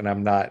life, and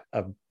I'm not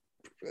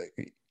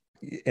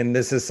and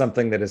this is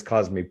something that has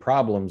caused me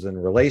problems in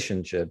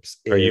relationships.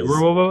 Are you a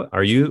robot?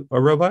 Are you a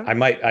robot? I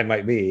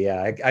might be.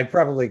 Yeah, I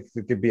probably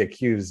could be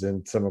accused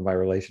in some of my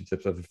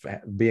relationships of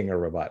being a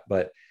robot,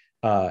 but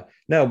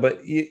no.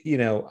 But you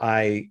know,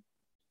 I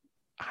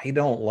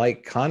don't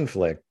like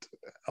conflict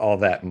all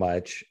that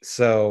much.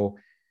 So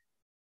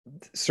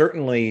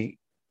certainly,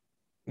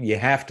 you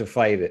have to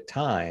fight at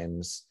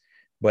times,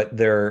 but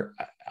there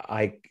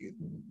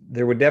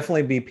would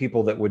definitely be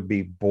people that would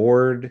be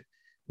bored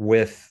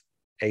with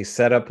a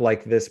setup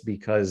like this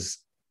because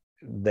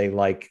they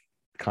like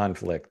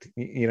conflict.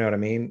 You know what I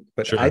mean?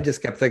 But sure. I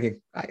just kept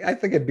thinking, I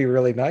think it'd be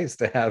really nice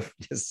to have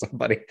just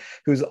somebody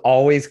who's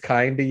always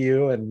kind to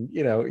you. And,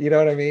 you know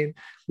what I mean?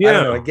 Yeah. I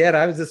don't know. Again,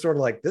 I was just sort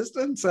of like, this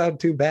doesn't sound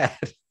too bad.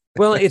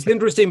 Well, it's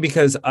interesting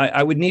because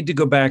I would need to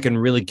go back and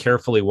really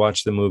carefully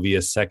watch the movie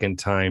a second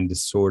time to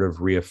sort of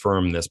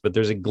reaffirm this. But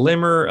there's a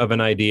glimmer of an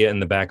idea in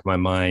the back of my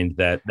mind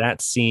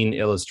that scene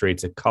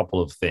illustrates a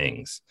couple of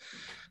things.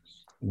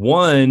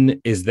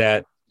 One is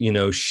that, you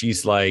know,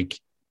 she's like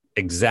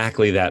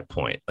exactly that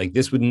point. Like,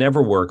 this would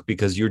never work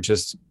because you're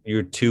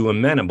too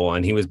amenable.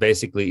 And he was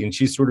basically, and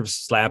she sort of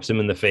slaps him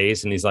in the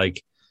face and he's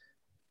like,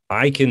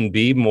 I can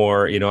be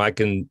more, you know, I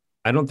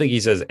don't think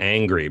he says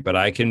angry, but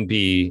I can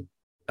be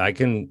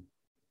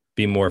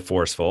more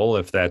forceful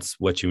if that's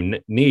what you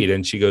need.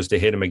 And she goes to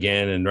hit him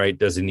again. And right.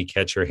 Doesn't he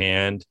catch her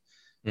hand?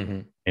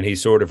 Mm-hmm. And he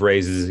sort of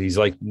he's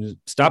like,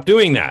 stop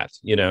doing that,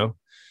 you know?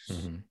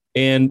 Mm-hmm.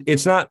 And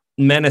it's not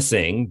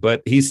menacing,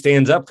 but he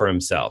stands up for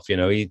himself. You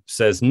know, he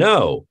says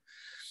no.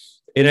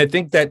 And I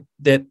think that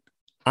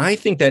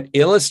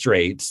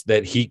illustrates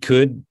that he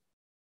could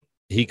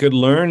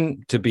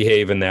learn to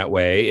behave in that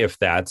way if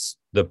that's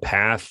the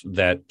path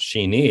that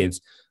she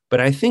needs. But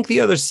I think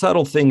the other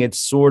subtle thing, it's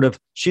sort of,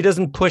 she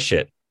doesn't push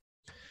it.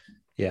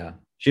 Yeah.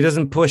 She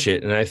doesn't push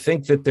it. And I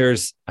think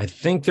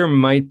there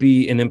might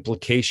be an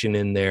implication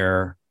in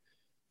there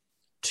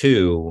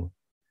too,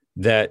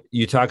 that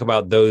you talk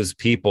about those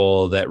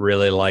people that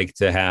really like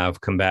to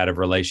have combative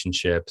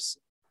relationships.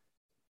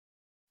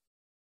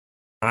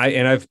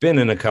 I've been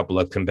in a couple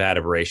of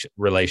combative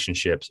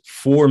relationships.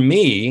 For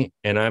me,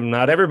 and I'm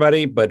not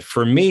everybody, but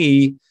for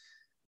me,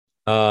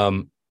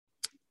 I'm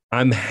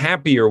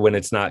happier when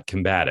it's not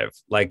combative.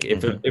 Like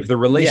if the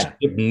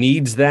relationship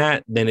needs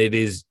that, then it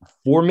is,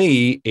 for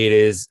me, it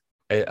is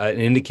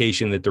an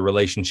indication that the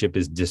relationship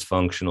is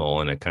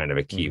dysfunctional in a kind of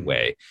a key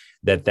way,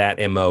 that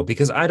MO,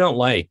 because I don't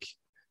like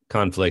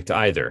conflict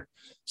either.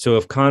 So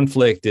if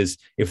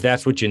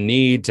that's what you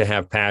need to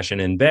have passion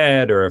in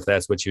bed, or if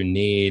that's what you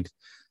need,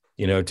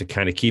 you know, to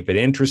kind of keep it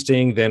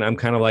interesting, then I'm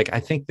kind of like, I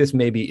think this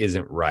maybe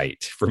isn't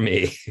right for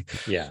me.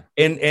 Yeah.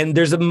 And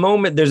there's a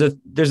moment,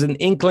 there's an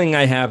inkling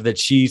I have that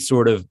she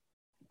sort of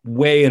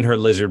way in her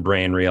lizard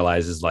brain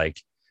realizes,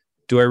 like,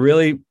 do I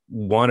really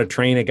want to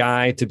train a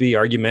guy to be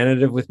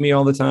argumentative with me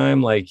all the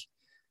time? Like,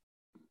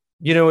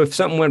 you know, if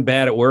something went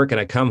bad at work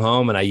and I come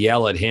home and I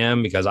yell at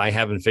him because I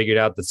haven't figured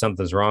out that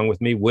something's wrong with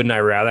me, wouldn't I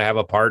rather have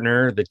a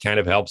partner that kind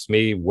of helps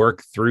me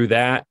work through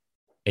that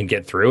and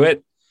get through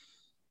it?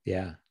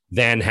 Yeah.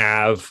 Than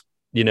have,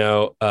 you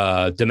know,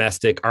 a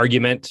domestic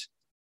argument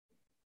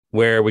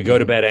where we go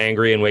to bed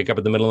angry and wake up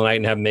in the middle of the night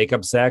and have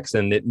makeup sex.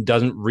 And it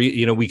doesn't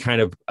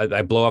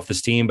I blow off the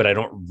steam, but I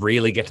don't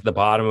really get to the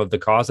bottom of the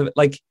cause of it.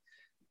 Like,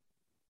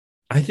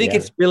 I think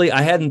it's really,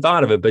 I hadn't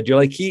thought of it, but you're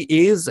like, he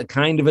is a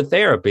kind of a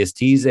therapist.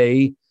 He's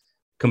a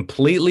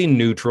completely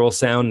neutral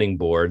sounding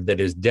board that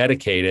is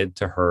dedicated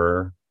to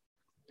her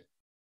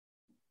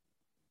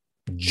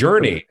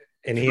journey.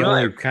 And he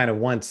only kind of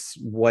wants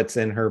what's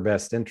in her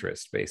best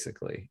interest,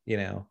 basically. You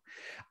know,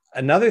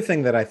 another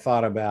thing that I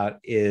thought about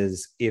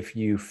is if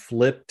you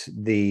flipped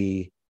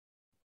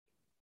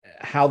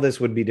how this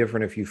would be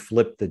different if you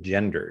flipped the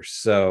genders.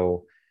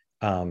 So,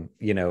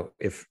 you know,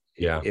 if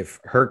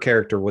her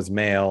character was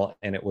male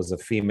and it was a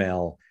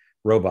female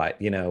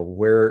robot, you know,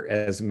 we're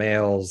as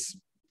males,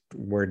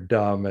 we're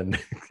dumb and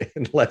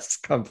less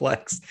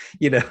complex,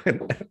 you know.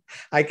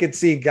 I could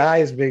see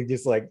guys being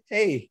just like,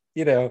 hey,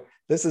 you know,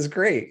 this is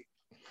great.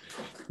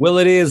 Well,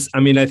 it is.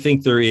 I mean, I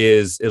think there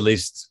is at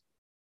least.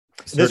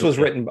 This was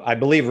written by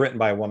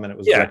a woman. It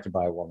was directed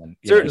by a woman.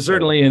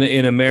 Certainly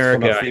in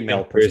America, from a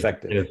female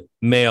perspective,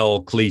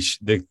 male cliche.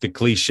 The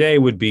cliche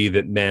would be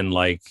that men,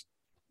 like,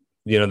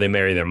 you know, they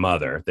marry their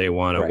mother. They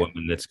want a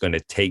woman that's going to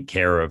take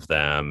care of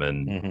them,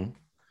 and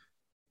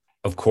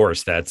of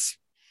course, that's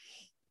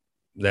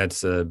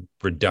a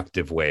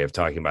reductive way of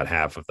talking about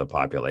half of the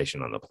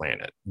population on the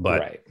planet.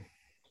 But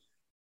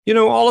you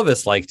know, all of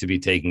us like to be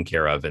taken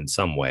care of in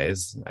some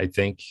ways, I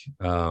think.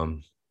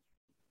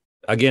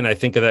 Again, I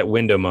think of that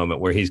window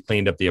moment where he's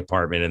cleaned up the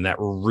apartment and that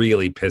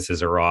really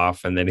pisses her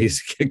off. And then he's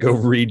going to go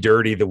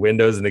re-dirty the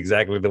windows in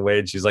exactly the way.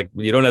 And she's like,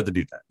 well, you don't have to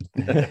do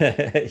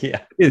that.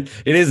 Yeah. It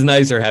is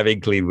nicer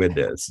having clean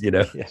windows, you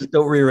know, just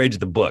don't rearrange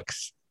the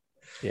books.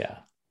 Yeah.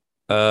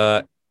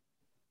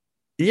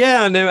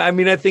 Yeah. No, I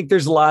mean, I think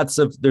there's lots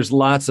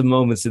of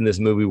moments in this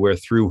movie where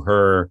through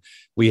her,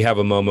 we have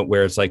a moment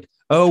where it's like,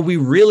 oh, we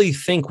really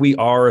think we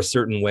are a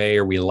certain way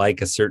or we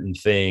like a certain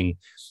thing.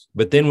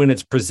 But then when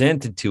it's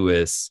presented to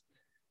us,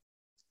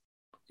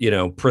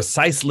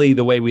 precisely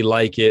the way we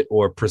like it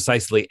or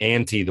precisely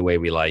anti the way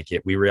we like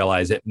it, we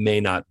realize it may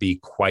not be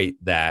quite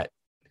that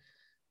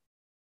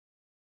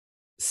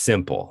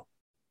simple.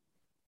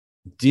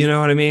 Do you know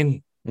what I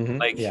mean?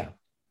 Mm-hmm. Yeah.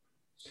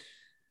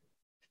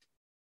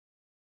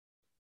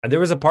 There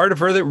was a part of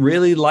her that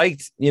really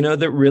liked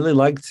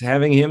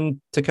having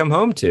him to come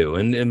home to.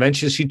 And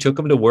eventually she took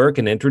him to work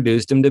and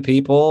introduced him to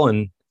people,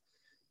 and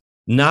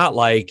not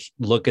like,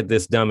 look at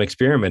this dumb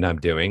experiment I'm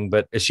doing,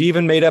 but she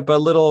even made up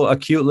a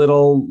cute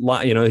little,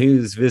 he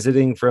was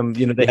visiting from,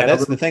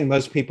 that's the thing.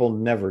 Most people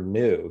never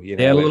knew,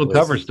 they had a little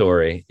cover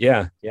story.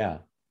 Yeah. Yeah.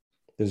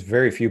 There's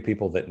very few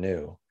people that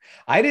knew.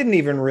 I didn't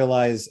even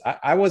realize,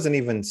 I wasn't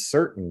even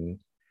certain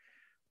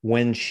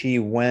when she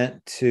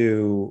went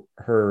to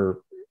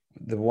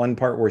the one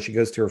part where she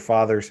goes to her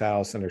father's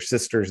house and her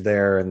sister's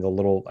there, and the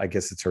little, I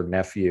guess it's her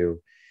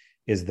nephew,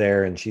 is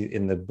there, and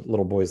the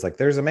little boy's like,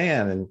 there's a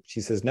man, and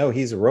she says, no,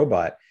 he's a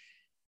robot.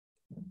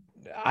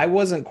 I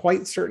wasn't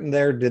quite certain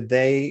there. Did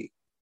they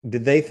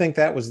think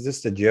that was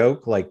just a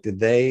joke? Like, did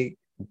they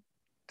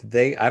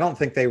I don't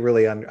think they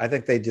really I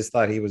think they just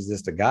thought he was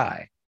just a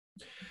guy.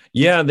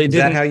 Yeah, they did.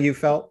 Is that how you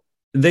felt?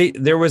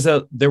 There was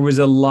a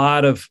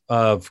lot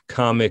of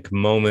comic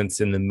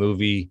moments in the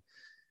movie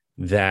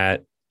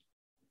that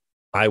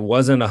I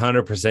wasn't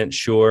 100%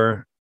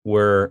 sure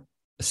were.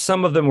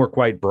 Some of them were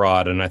quite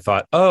broad, and I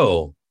thought,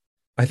 oh,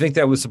 I think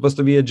that was supposed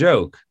to be a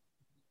joke.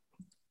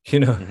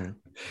 Mm-hmm.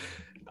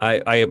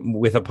 I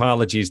with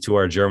apologies to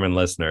our German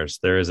listeners,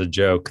 there is a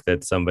joke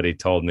that somebody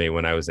told me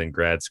when I was in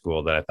grad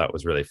school that I thought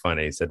was really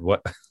funny. He said,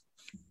 what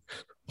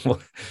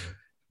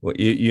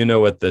you know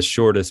what the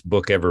shortest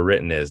book ever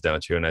written is,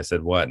 don't you? And I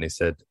said, what? And he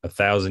said,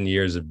 1,000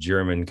 years of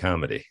German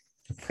comedy.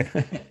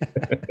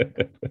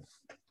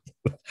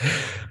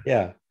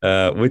 Yeah.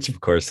 Which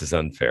of course is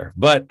unfair,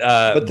 but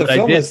the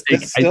film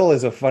still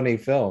is a funny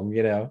film.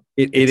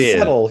 It is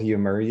subtle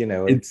humor.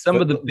 It's some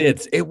of the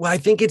bits. I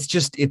think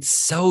it's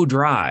so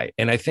dry,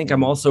 and I think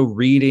I'm also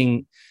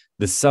reading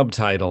the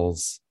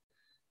subtitles.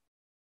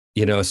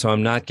 So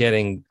I'm not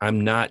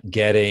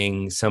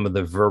getting some of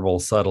the verbal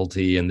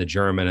subtlety in the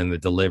German and the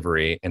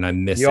delivery, and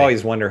I'm missing. You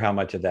always wonder how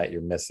much of that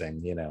you're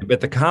missing. But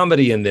the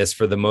comedy in this,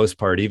 for the most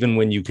part, even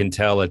when you can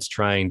tell it's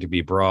trying to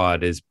be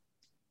broad, is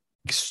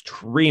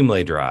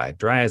extremely dry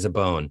as a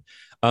bone.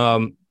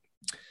 And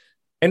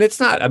it's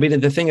not,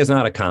 the thing is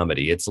not a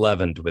comedy. It's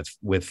leavened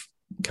with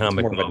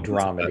comic more of a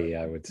dramedy,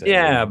 I would say.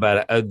 Yeah,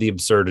 but the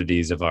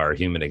absurdities of our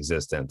human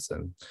existence.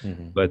 And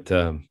but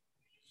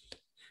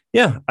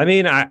yeah, I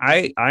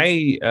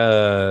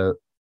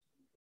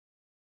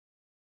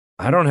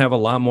don't have a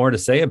lot more to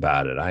say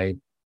about it.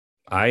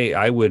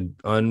 I would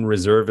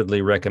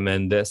unreservedly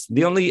recommend this.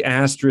 The only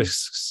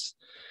asterisks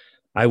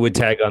I would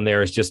tag on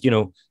there is just,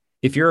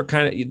 if you're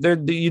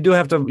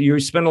you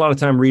spend a lot of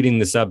time reading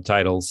the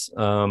subtitles.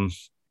 And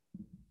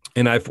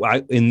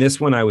in this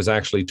one, I was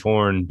actually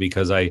torn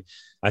because I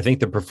think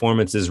the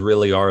performances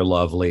really are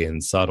lovely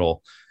and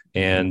subtle.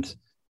 And,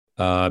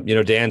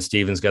 Dan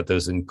Stevens got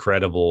those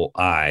incredible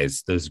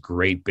eyes, those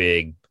great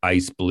big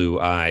ice blue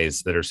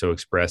eyes that are so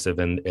expressive.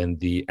 And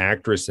the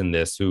actress in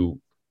this, who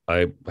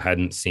I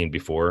hadn't seen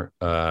before,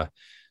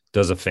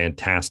 does a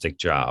fantastic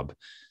job.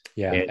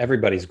 Yeah, and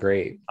everybody's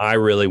great. I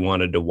really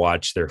wanted to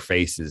watch their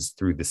faces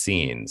through the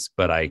scenes,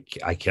 but I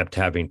kept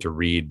having to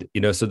read,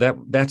 so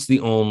that's the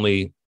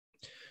only.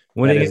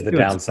 That is the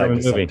downside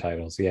to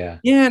subtitles. Yeah.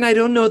 Yeah, and I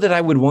don't know that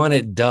I would want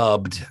it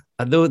dubbed,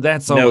 though.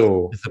 That's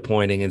always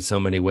disappointing in so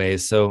many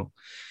ways.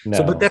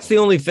 But that's the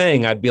only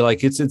thing. I'd be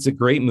like, it's a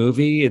great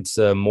movie. It's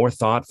more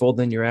thoughtful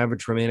than your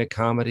average romantic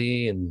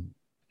comedy, and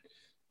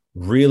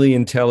really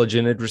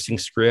intelligent, interesting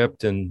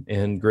script,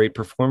 and great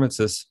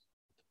performances.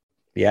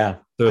 Yeah.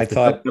 So if the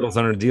subtitles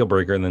aren't a deal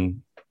breaker,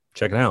 then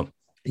check it out.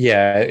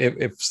 Yeah.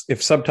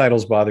 If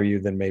subtitles bother you,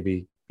 then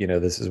maybe,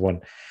 this is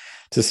one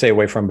to stay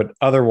away from, but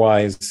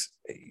otherwise,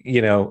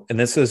 and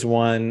this is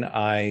one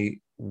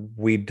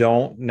we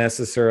don't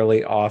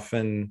necessarily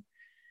often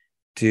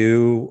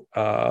do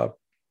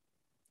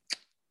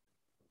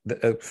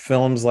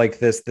films like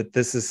this, that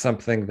this is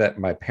something that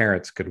my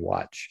parents could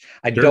watch.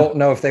 I don't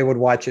know if they would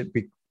watch it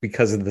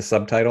because of the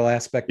subtitle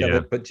aspect of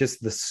it, but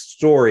just the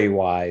story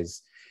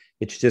wise,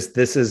 it's just,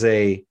 this is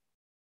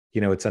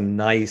it's a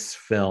nice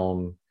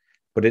film,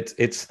 but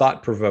it's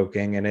thought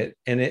provoking, and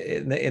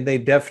they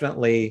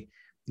definitely,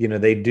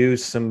 they do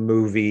some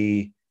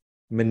movie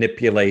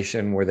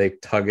manipulation where they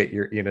tug at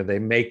your, they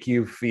make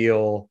you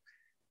feel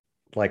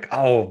like,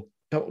 oh,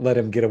 don't let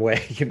him get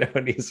away,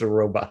 and he's a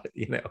robot,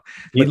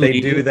 but they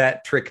do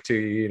that trick to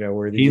you,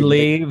 where he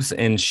leaves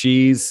and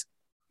she's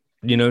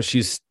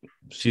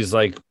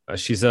like,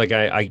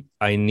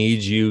 I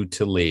need you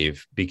to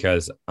leave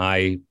because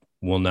I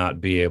will not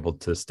be able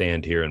to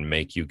stand here and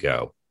make you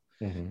go.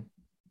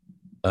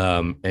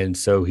 And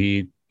so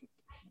he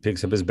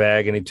picks up his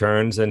bag and he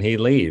turns and he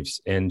leaves,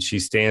 and she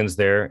stands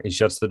there. He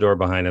shuts the door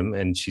behind him,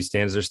 and she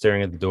stands there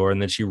staring at the door. And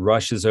then she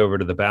rushes over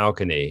to the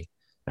balcony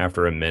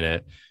after a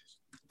minute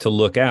to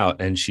look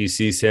out, and she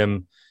sees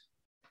him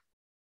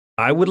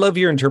I would love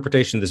your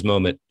interpretation of this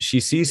moment. She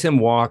sees him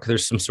walk.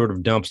 There's some sort of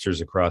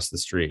dumpsters across the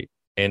street.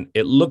 And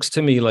it looks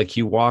to me like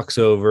he walks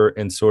over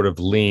and sort of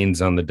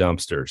leans on the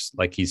dumpsters,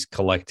 like he's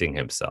collecting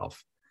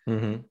himself.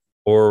 Mm-hmm.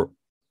 Or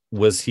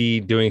was he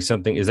doing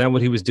something? Is that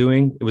what he was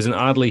doing? It was an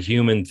oddly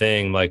human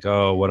thing, like,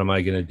 oh, what am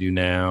I going to do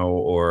now?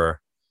 Or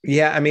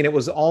yeah, I mean, it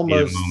was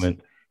almost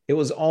moment. It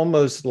was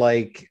almost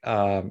like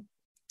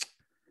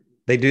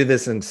they do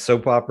this in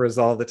soap operas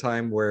all the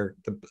time, where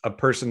a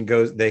person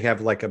goes, they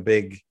have like a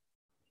big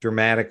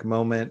dramatic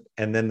moment,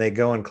 and then they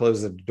go and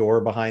close the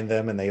door behind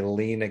them, and they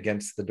lean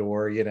against the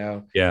door.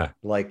 Yeah,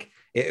 like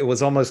it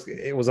was almost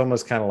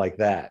kind of like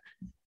that.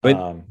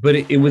 But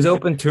it was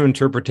open to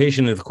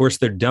interpretation. And of course,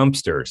 they're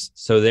dumpsters.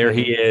 So there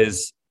he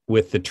is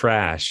with the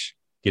trash,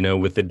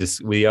 with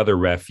the other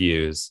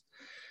refuse,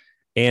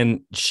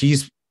 and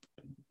she's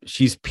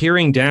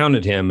peering down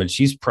at him, and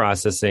she's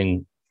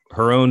processing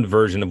her own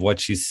version of what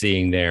she's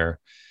seeing there.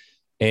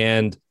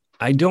 And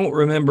I don't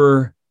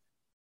remember,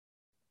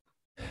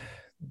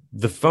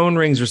 the phone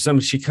rings or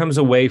something. She comes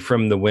away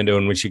from the window,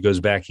 and when she goes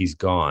back, he's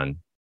gone.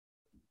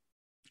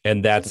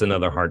 And that's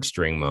another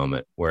heartstring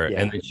moment where,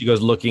 and then she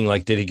goes looking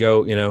like, did he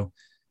go,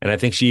 and I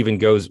think she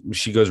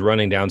goes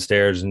running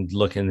downstairs and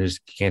looking,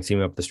 can't see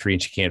him up the street.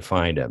 And she can't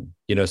find him,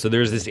 so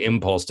there's this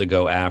impulse to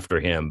go after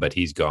him, but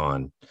he's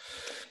gone.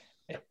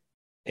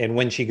 And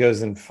when she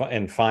goes and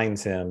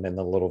finds him in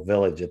the little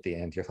village at the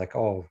end, you're like,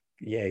 oh,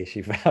 yay,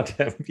 she found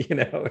him,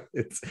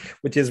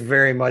 which is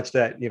very much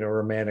that,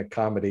 romantic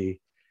comedy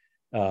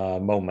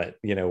moment,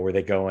 where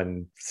they go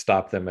and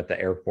stop them at the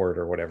airport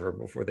or whatever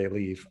before they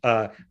leave.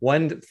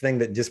 One thing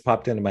that just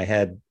popped into my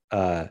head,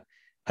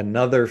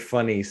 another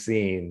funny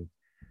scene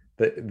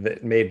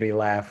that made me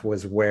laugh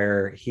was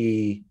where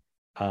she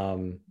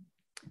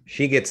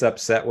gets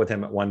upset with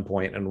him at one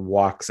point and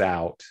walks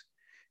out,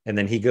 and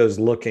then he goes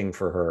looking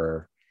for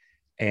her,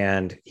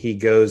 and he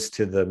goes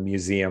to the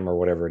museum or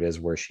whatever it is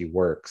where she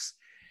works,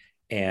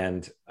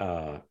 and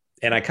I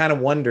kind of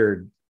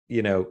wondered,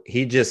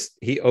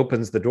 he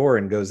opens the door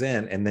and goes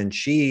in, and then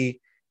she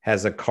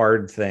has a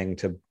card thing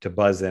to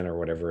buzz in or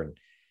whatever.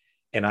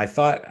 And I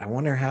thought, I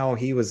wonder how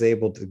he was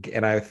able to,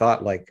 and I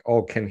thought like,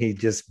 oh, can he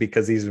just,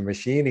 because he's a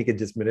machine, he could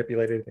just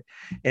manipulate it.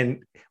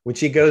 And when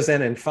she goes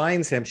in and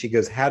finds him, she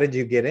goes, how did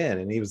you get in?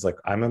 And he was like,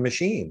 I'm a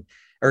machine.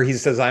 Or he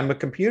says, I'm a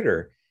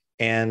computer.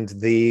 And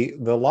the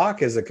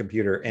lock is a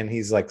computer. And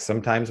he's like,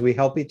 sometimes we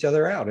help each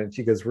other out. And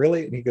she goes,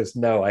 really? And he goes,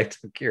 no, I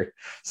took your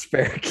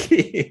spare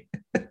key.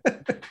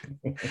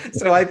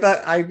 So I thought,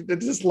 I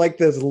just like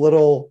this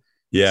little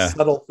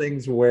subtle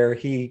things where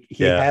he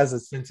has a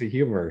sense of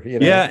humor.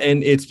 Yeah,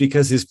 and it's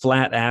because his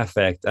flat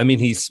affect. I mean,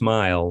 he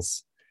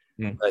smiles,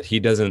 but he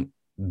doesn't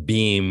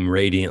beam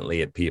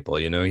radiantly at people.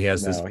 He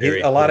has this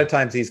very, a lot of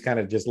times he's kind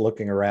of just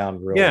looking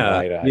around really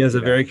wide-eyed. He has a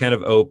very kind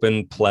of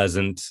open,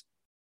 pleasant,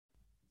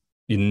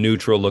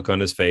 neutral look on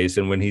his face,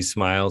 and when he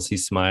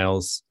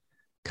smiles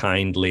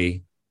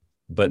kindly,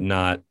 but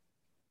not,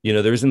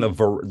 there's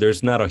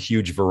not a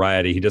huge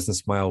variety. He doesn't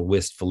smile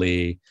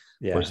wistfully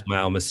or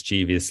smile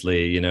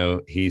mischievously.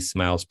 He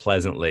smiles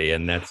pleasantly,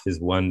 and that's his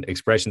one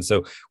expression.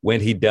 So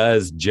when he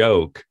does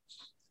joke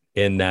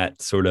in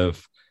that sort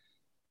of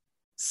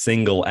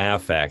single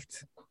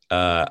affect,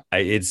 I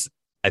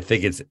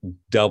think it's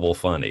double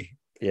funny.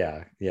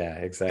 Yeah,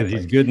 exactly.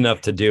 Because he's good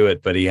enough to do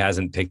it, but he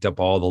hasn't picked up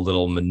all the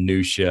little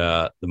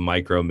minutia, the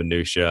micro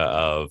minutia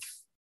of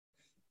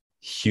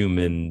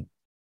human.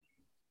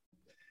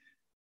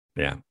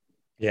 Yeah.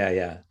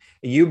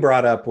 You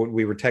brought up when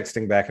we were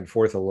texting back and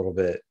forth a little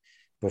bit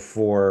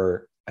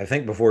before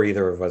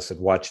either of us had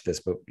watched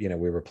this, but we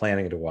were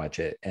planning to watch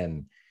it.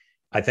 And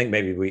I think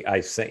maybe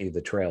I sent you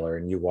the trailer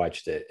and you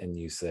watched it, and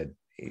you said,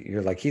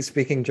 you're like, he's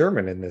speaking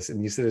German in this.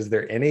 And you said, is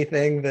there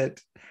anything that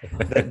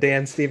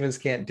Dan Stevens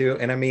can't do?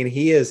 And I mean,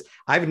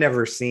 I've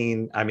never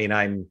seen, I mean,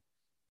 I'm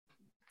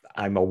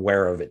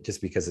aware of it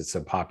just because it's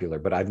so popular,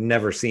 but I've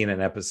never seen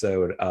an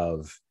episode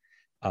of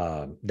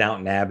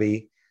Downton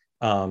Abbey.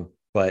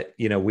 But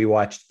we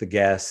watched The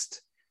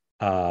Guest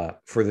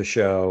for the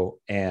show,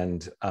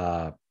 and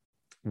I'd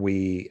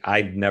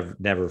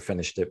never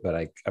finished it, but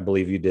I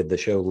believe you did the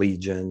show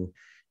Legion.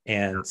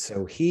 And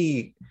so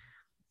he's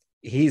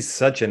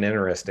such an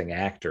interesting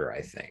actor,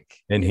 I think.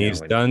 And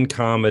he's done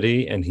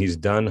comedy and he's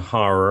done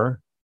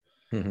horror.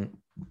 Mm-hmm.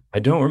 I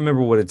don't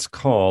remember what it's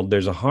called.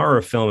 There's a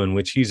horror film in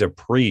which he's a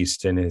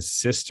priest and his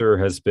sister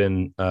has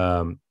been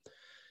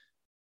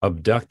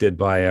abducted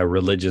by a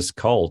religious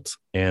cult,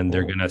 and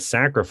they're going to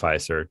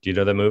sacrifice her. Do you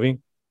know that movie?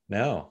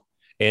 No.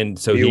 And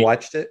so you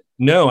watched it?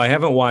 No, I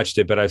haven't watched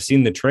it, but I've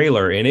seen the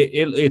trailer, and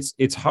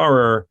it's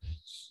horror.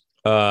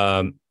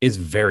 It's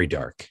very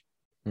dark.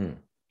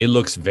 It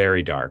looks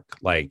very dark.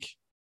 Like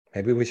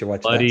maybe we should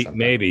watch bloody, that.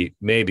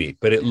 Maybe,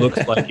 but it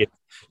looks like it.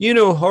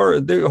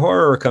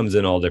 Horror comes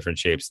in all different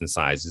shapes and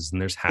sizes,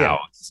 and there's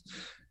House,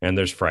 and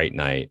there's Fright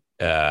Night,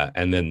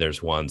 and then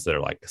there's ones that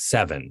are like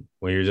 7,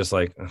 where you're just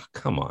like, oh,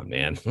 come on,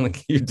 man,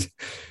 like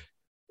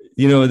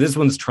this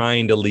one's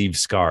trying to leave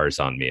scars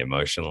on me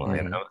emotionally.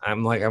 Mm-hmm.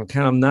 And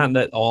I'm not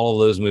that all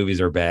of those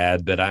movies are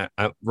bad, but I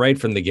right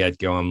from the get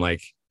go, I'm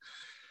like,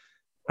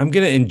 I'm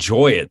going to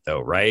enjoy it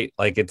though, right?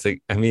 Like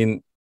I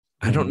mean,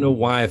 I don't know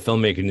why a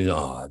filmmaker needs,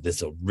 oh,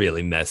 this will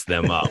really mess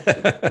them up.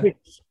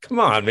 Come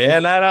on,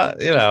 man. I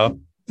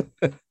don't,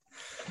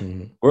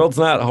 world's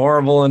not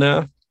horrible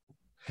enough.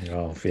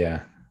 Oh,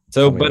 yeah.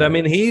 So, but I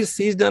mean,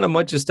 he's done a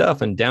bunch of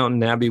stuff, and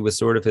Downton Abbey was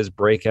sort of his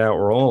breakout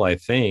role. I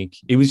think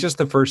it was just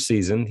the first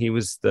season. He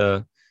was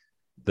the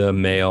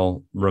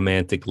male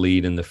romantic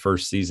lead in the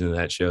first season of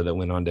that show that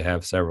went on to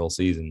have several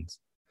seasons.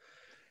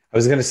 I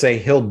was going to say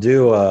he'll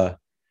do a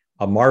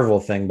Marvel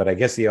thing, but I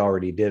guess he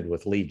already did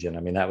with Legion. I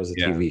mean, that was a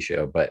TV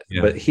show, but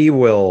he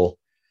will,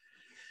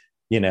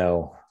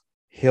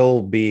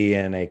 he'll be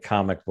in a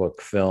comic book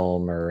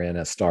film or in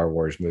a Star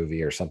Wars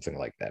movie or something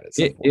like that.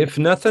 If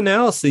nothing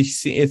else,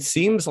 it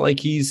seems like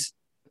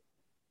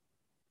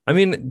I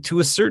mean, to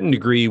a certain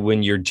degree,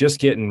 when you're just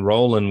getting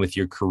rolling with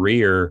your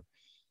career,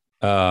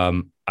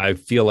 I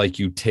feel like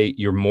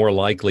you're more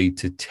likely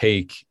to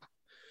take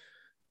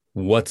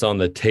what's on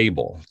the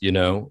table,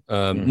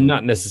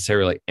 not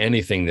necessarily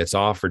anything that's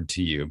offered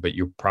to you, but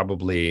you're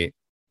probably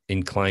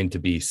inclined to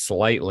be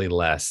slightly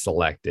less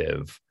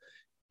selective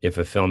if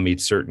a film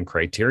meets certain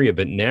criteria.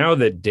 But now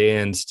that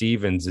Dan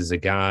Stevens is a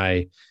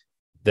guy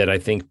that I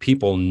think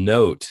people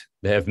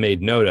have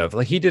made note of,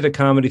 like he did a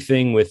comedy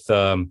thing with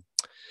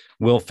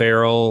Will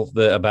Ferrell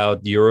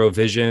about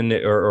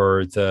Eurovision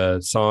or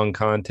the song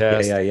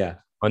contest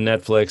on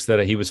Netflix that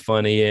he was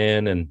funny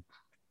in. And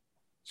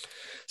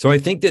so I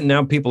think that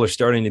now people are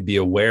starting to be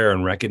aware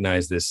and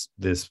recognize this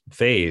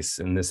face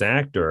and this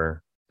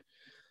actor.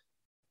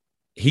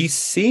 He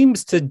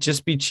seems to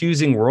just be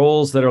choosing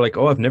roles that are like,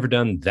 oh, I've never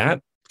done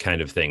that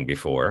kind of thing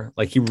before.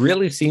 Like he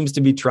really seems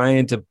to be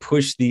trying to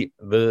push the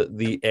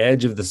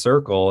edge of the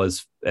circle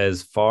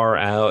as far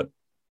out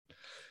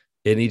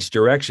in each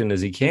direction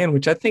as he can,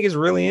 which I think is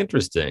really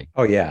interesting.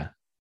 Oh yeah.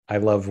 I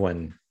love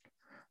when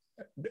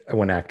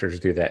actors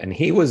do that. And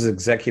he was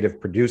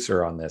executive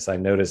producer on this. I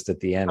noticed at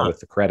the end with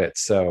the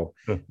credits. So,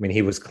 I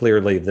mean,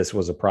 this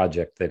was a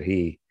project that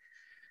he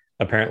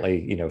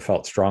apparently,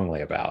 felt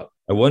strongly about.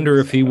 I wonder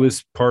if he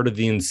was part of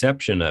the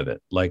inception of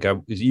it. Like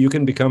you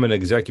can become an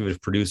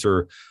executive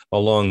producer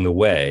along the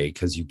way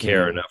because you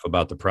care enough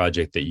about the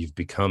project that you've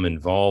become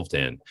involved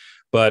in.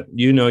 But,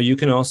 you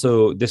can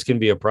also, this can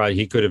be a project.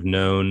 He could have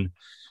known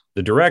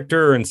the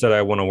director and said,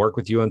 I want to work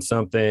with you on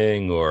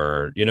something,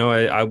 or,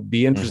 I'd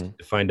be interested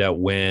to find out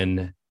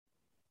when,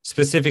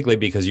 specifically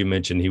because you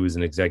mentioned he was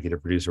an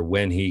executive producer,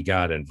 when he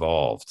got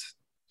involved.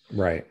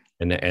 Right.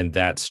 And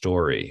that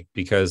story,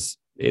 because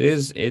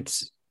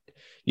it's,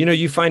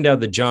 you find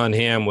out that John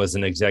Hamm was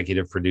an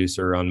executive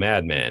producer on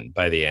Mad Men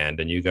by the end,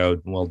 and you go,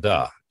 well,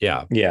 duh.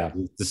 Yeah. Yeah.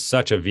 It's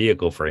such a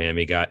vehicle for him.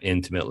 He got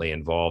intimately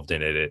involved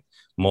in it at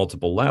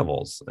multiple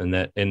levels.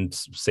 And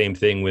same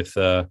thing with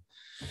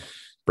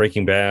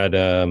Breaking Bad,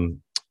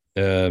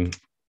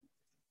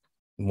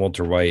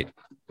 Walter White.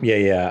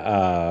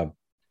 Yeah.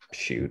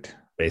 Shoot.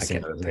 Based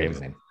on his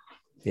name.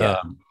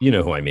 Yeah. You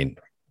know who I mean.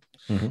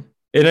 Mm-hmm.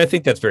 And I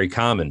think that's very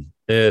common,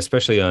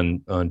 especially on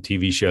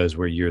TV shows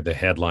where you're the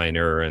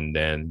headliner, and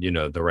then,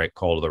 the right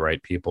call to the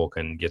right people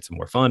can get some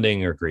more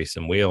funding or grease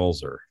some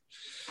wheels, or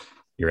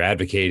you're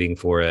advocating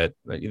for it.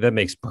 That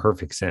makes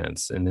perfect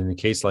sense. And in a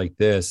case like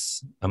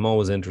this, I'm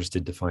always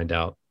interested to find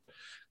out,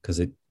 because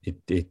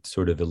it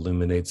sort of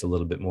illuminates a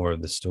little bit more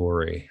of the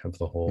story of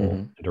the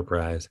whole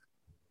enterprise.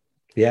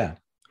 Yeah.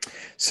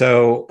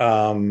 So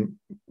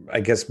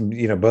I guess,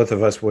 both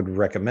of us would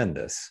recommend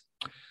this.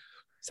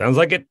 Sounds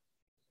like it.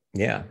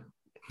 Yeah.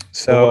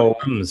 So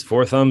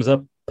four thumbs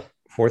up.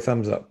 4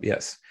 thumbs up.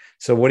 Yes.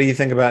 So what do you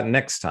think about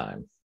next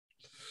time?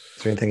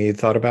 Is there anything you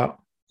thought about?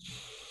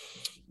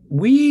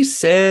 We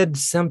said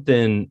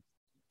something,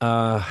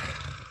 and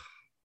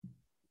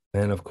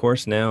of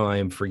course now I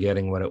am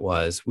forgetting what it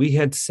was. We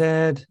had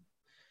said,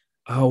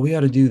 oh, we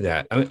ought to do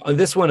that. I mean,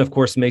 this one, of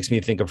course, makes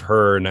me think of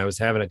Her, and I was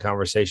having a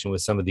conversation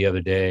with somebody the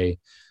other day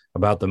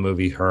about the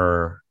movie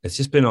Her. It's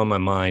just been on my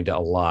mind a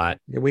lot.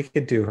 Yeah, we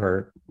could do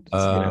Her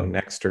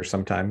next or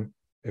sometime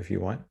if you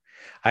want.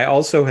 I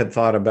also had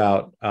thought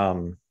about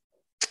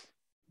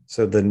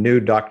so the new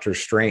Doctor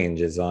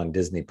Strange is on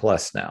Disney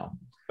Plus now.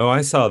 Oh,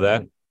 I saw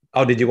that.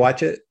 Oh, did you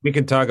watch it? We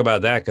could talk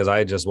about that because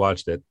I just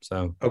watched it.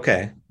 So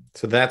okay,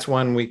 so that's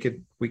one we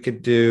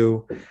could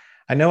do.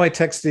 I know I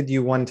texted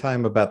you one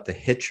time about The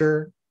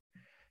Hitcher,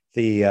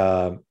 the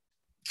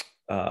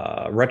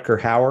Rutger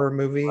Hauer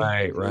movie.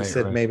 Right. You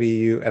said maybe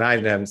you, and I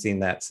haven't seen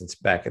that since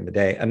back in the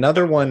day.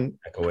 Another one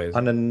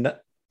on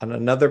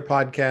another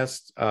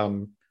podcast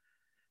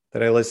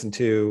that I listened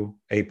to,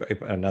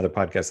 another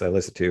podcast I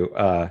listened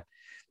to.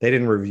 They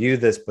didn't review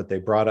this, but they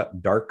brought up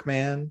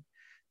Darkman,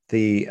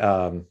 the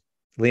Liam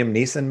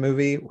Neeson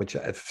movie, which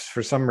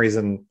for some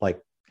reason,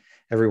 like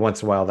every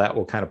once in a while, that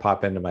will kind of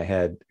pop into my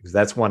head because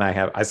that's one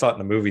I saw it in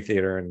the movie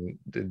theater and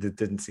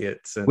didn't see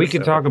it since. We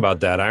can talk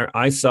about that.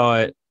 I saw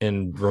it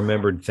and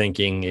remembered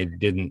thinking it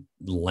didn't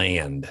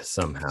land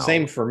somehow.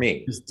 Same for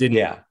me. Just didn't.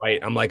 Yeah. Right.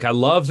 I'm like, I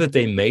love that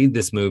they made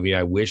this movie.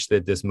 I wish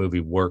that this movie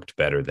worked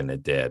better than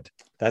it did.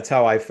 That's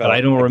how I felt. But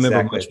I don't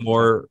remember much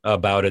more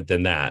about it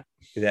than that.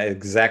 Yeah,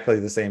 exactly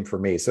the same for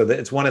me. So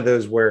it's one of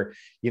those where,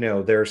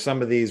 there are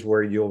some of these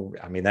where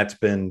that's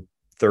been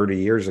 30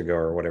 years ago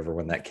or whatever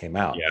when that came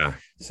out. Yeah.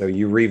 So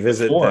you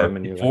revisit them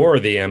and before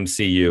the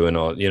MCU and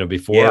all,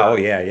 before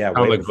yeah.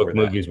 comic book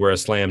movies were a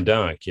slam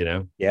dunk,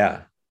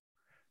 Yeah.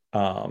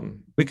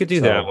 We could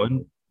do that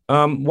one.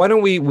 Why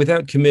don't we,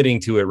 without committing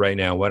to it right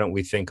now, why don't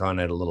we think on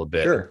it a little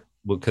bit? Sure.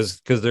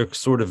 Because they're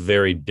sort of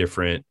very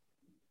different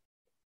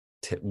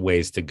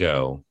ways to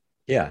go.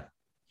 Yeah,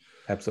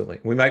 absolutely.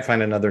 We might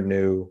find something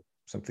new,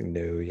 something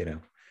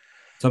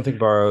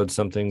borrowed,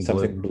 something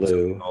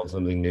blue,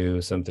 something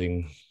new,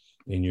 something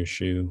in your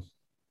shoe.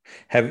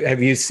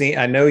 Have you seen?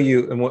 I know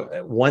you.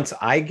 Once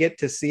I get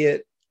to see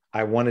it,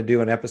 I want to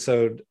do an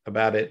episode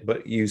about it.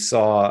 But you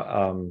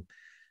saw,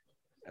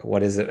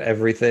 what is it?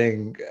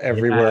 Everything,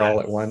 everywhere, all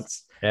at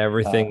once.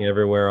 Everything,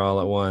 everywhere, all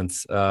at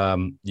once.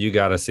 You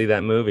got to see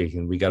that movie,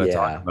 and we got to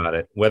talk about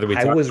it. Whether we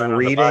talk about it on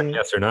the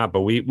podcast or not,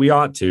 but we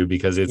ought to,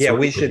 because it's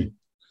we should.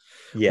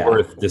 Yeah,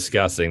 worth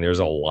discussing. There's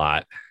a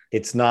lot.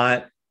 It's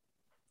not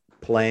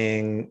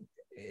playing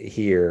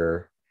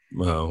here.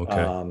 Oh,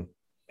 okay.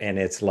 And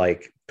it's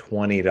like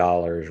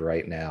 $20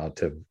 right now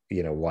to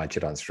watch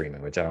it on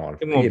streaming, which I don't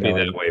want to. It won't be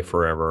that way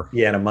forever.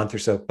 Yeah, in a month or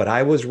so. But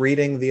I was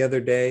reading the other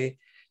day,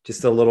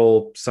 just a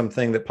little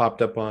something that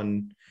popped up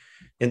on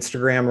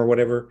Instagram or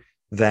whatever,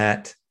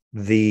 that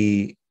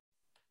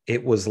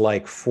it was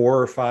like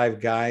 4 or 5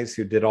 guys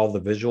who did all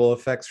the visual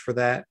effects for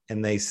that,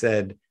 and they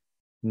said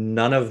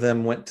none of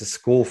them went to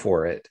school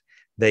for it.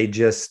 They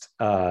just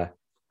learned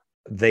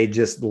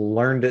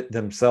it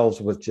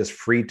themselves with just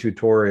free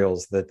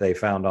tutorials that they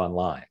found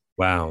online.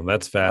 Wow,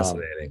 that's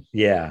fascinating.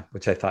 Yeah,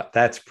 which I thought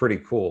that's pretty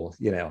cool.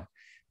 The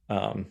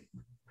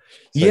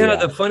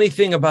funny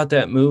thing about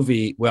that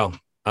movie, well,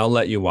 I'll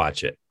let you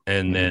watch it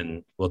and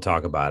then we'll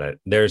talk about it.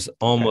 There's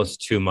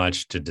almost too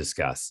much to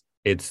discuss.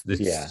 It's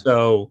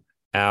so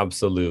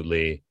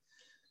absolutely,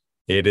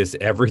 it is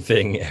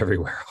everything,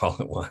 everywhere, all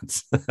at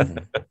once.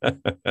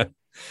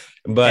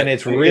 But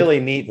it's really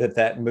neat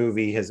that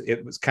movie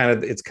it's kind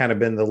of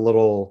been the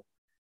little,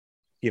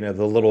 the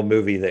little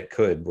movie that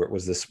could, where it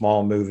was the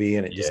small movie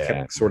and it just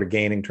kept sort of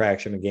gaining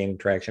traction.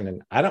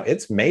 And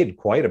it's made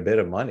quite a bit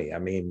of money. I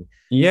mean,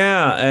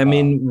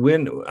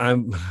 when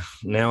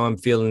I'm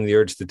feeling the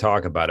urge to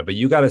talk about it, but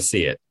you got to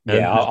see it.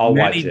 And I'll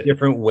watch it.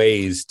 Different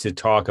ways to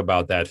talk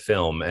about that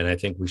film. And I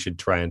think we should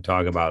try and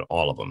talk about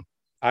all of them.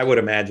 I would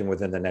imagine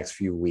within the next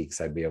few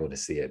weeks, I'd be able to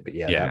see it, but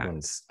that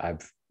one's,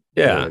 I've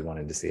really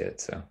wanted to see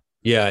it. So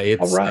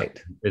it's all right.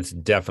 It's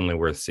definitely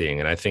worth seeing.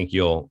 And I think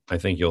you'll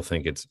think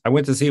I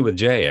went to see it with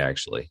Jay,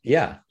 actually.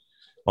 Yeah.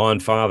 On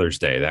Father's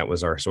Day. That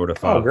was our sort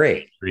of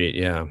great treat.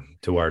 Yeah.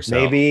 To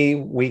ourselves. Maybe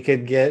we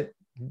could get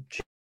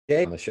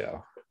Jay on the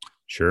show.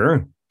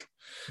 Sure.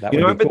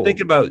 I've been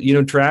thinking about,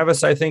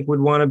 Travis, I think would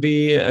want to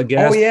be a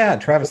guest. Oh yeah.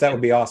 Travis, that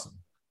would be awesome.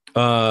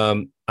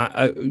 There's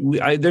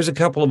a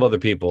couple of other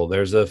people.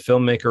 There's a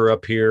filmmaker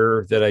up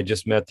here that I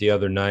just met the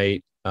other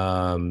night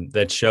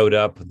that showed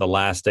up the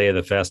last day of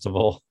the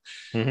festival.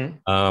 And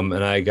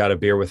I got a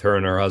beer with her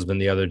and her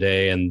husband the other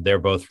day, and they're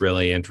both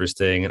really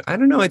interesting. And I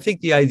don't know, I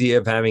think the idea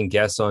of having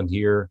guests on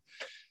here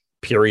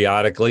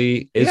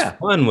periodically is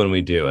fun when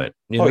we do it.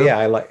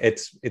 I like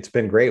it's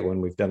been great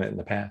when we've done it in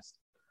the past.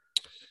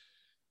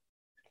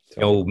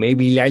 So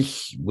maybe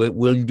that's what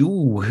we'll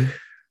do.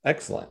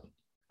 Excellent.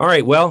 All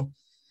right. Well,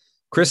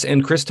 Chris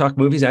and Chris Talk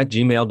Movies at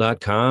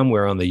gmail.com.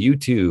 We're on the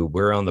YouTube.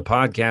 We're on the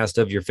podcast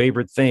of your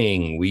favorite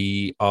thing.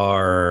 We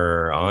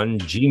are on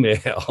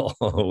Gmail.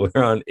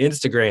 We're on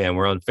Instagram.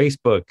 We're on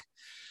Facebook.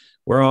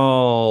 We're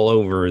all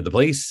over the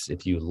place.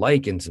 If you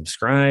like and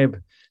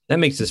subscribe, that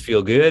makes us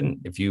feel good.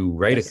 If you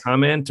write a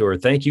comment, or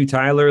thank you,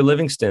 Tyler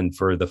Livingston,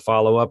 for the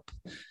follow-up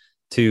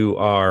to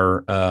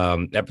our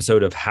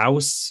episode of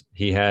House.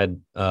 He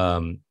had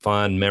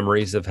fond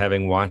memories of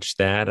having watched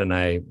that, and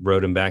I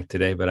wrote him back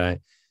today, but I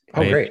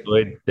great.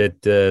 enjoyed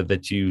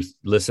that you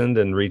listened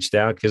and reached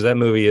out, because that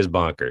movie is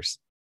bonkers.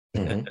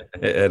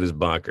 It is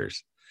bonkers.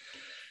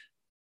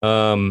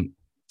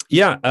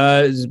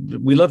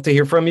 We love to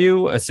hear from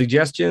you.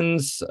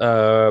 Suggestions.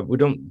 We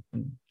don't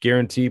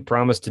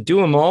promise to do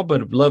them all,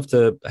 but love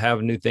to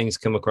have new things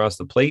come across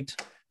the plate.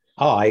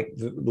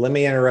 Let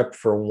me interrupt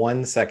for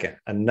 1 second.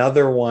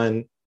 Another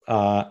one.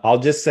 I'll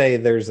just say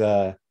there's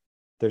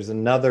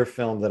another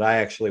film that I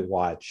actually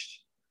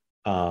watched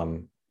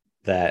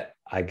that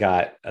I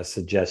got a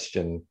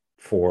suggestion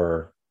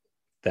for,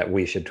 that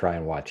we should try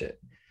and watch it.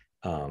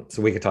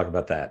 So we could talk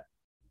about that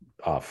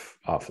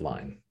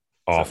offline.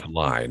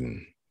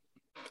 Offline.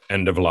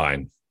 End of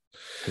line.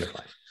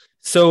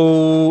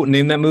 So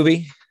name that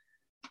movie.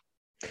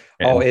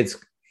 It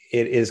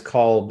is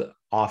called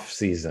Off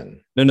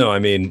Season. No, I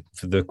mean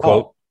for the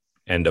quote,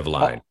 end of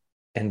line.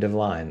 End of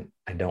line.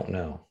 I don't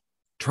know.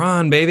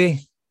 Tron, baby.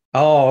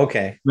 Oh,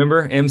 okay.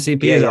 Remember,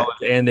 MCP is always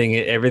ending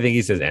everything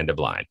he says end of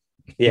line.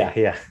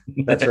 Yeah.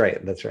 That's right.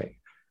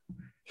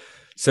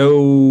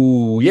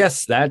 So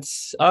yes,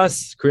 that's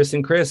us, Chris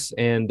and Chris.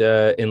 And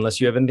unless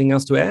you have anything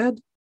else to add,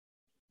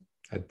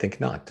 I think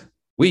not.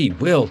 We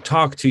will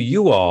talk to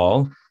you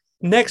all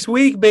next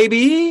week,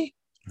 baby.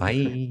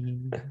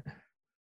 Bye.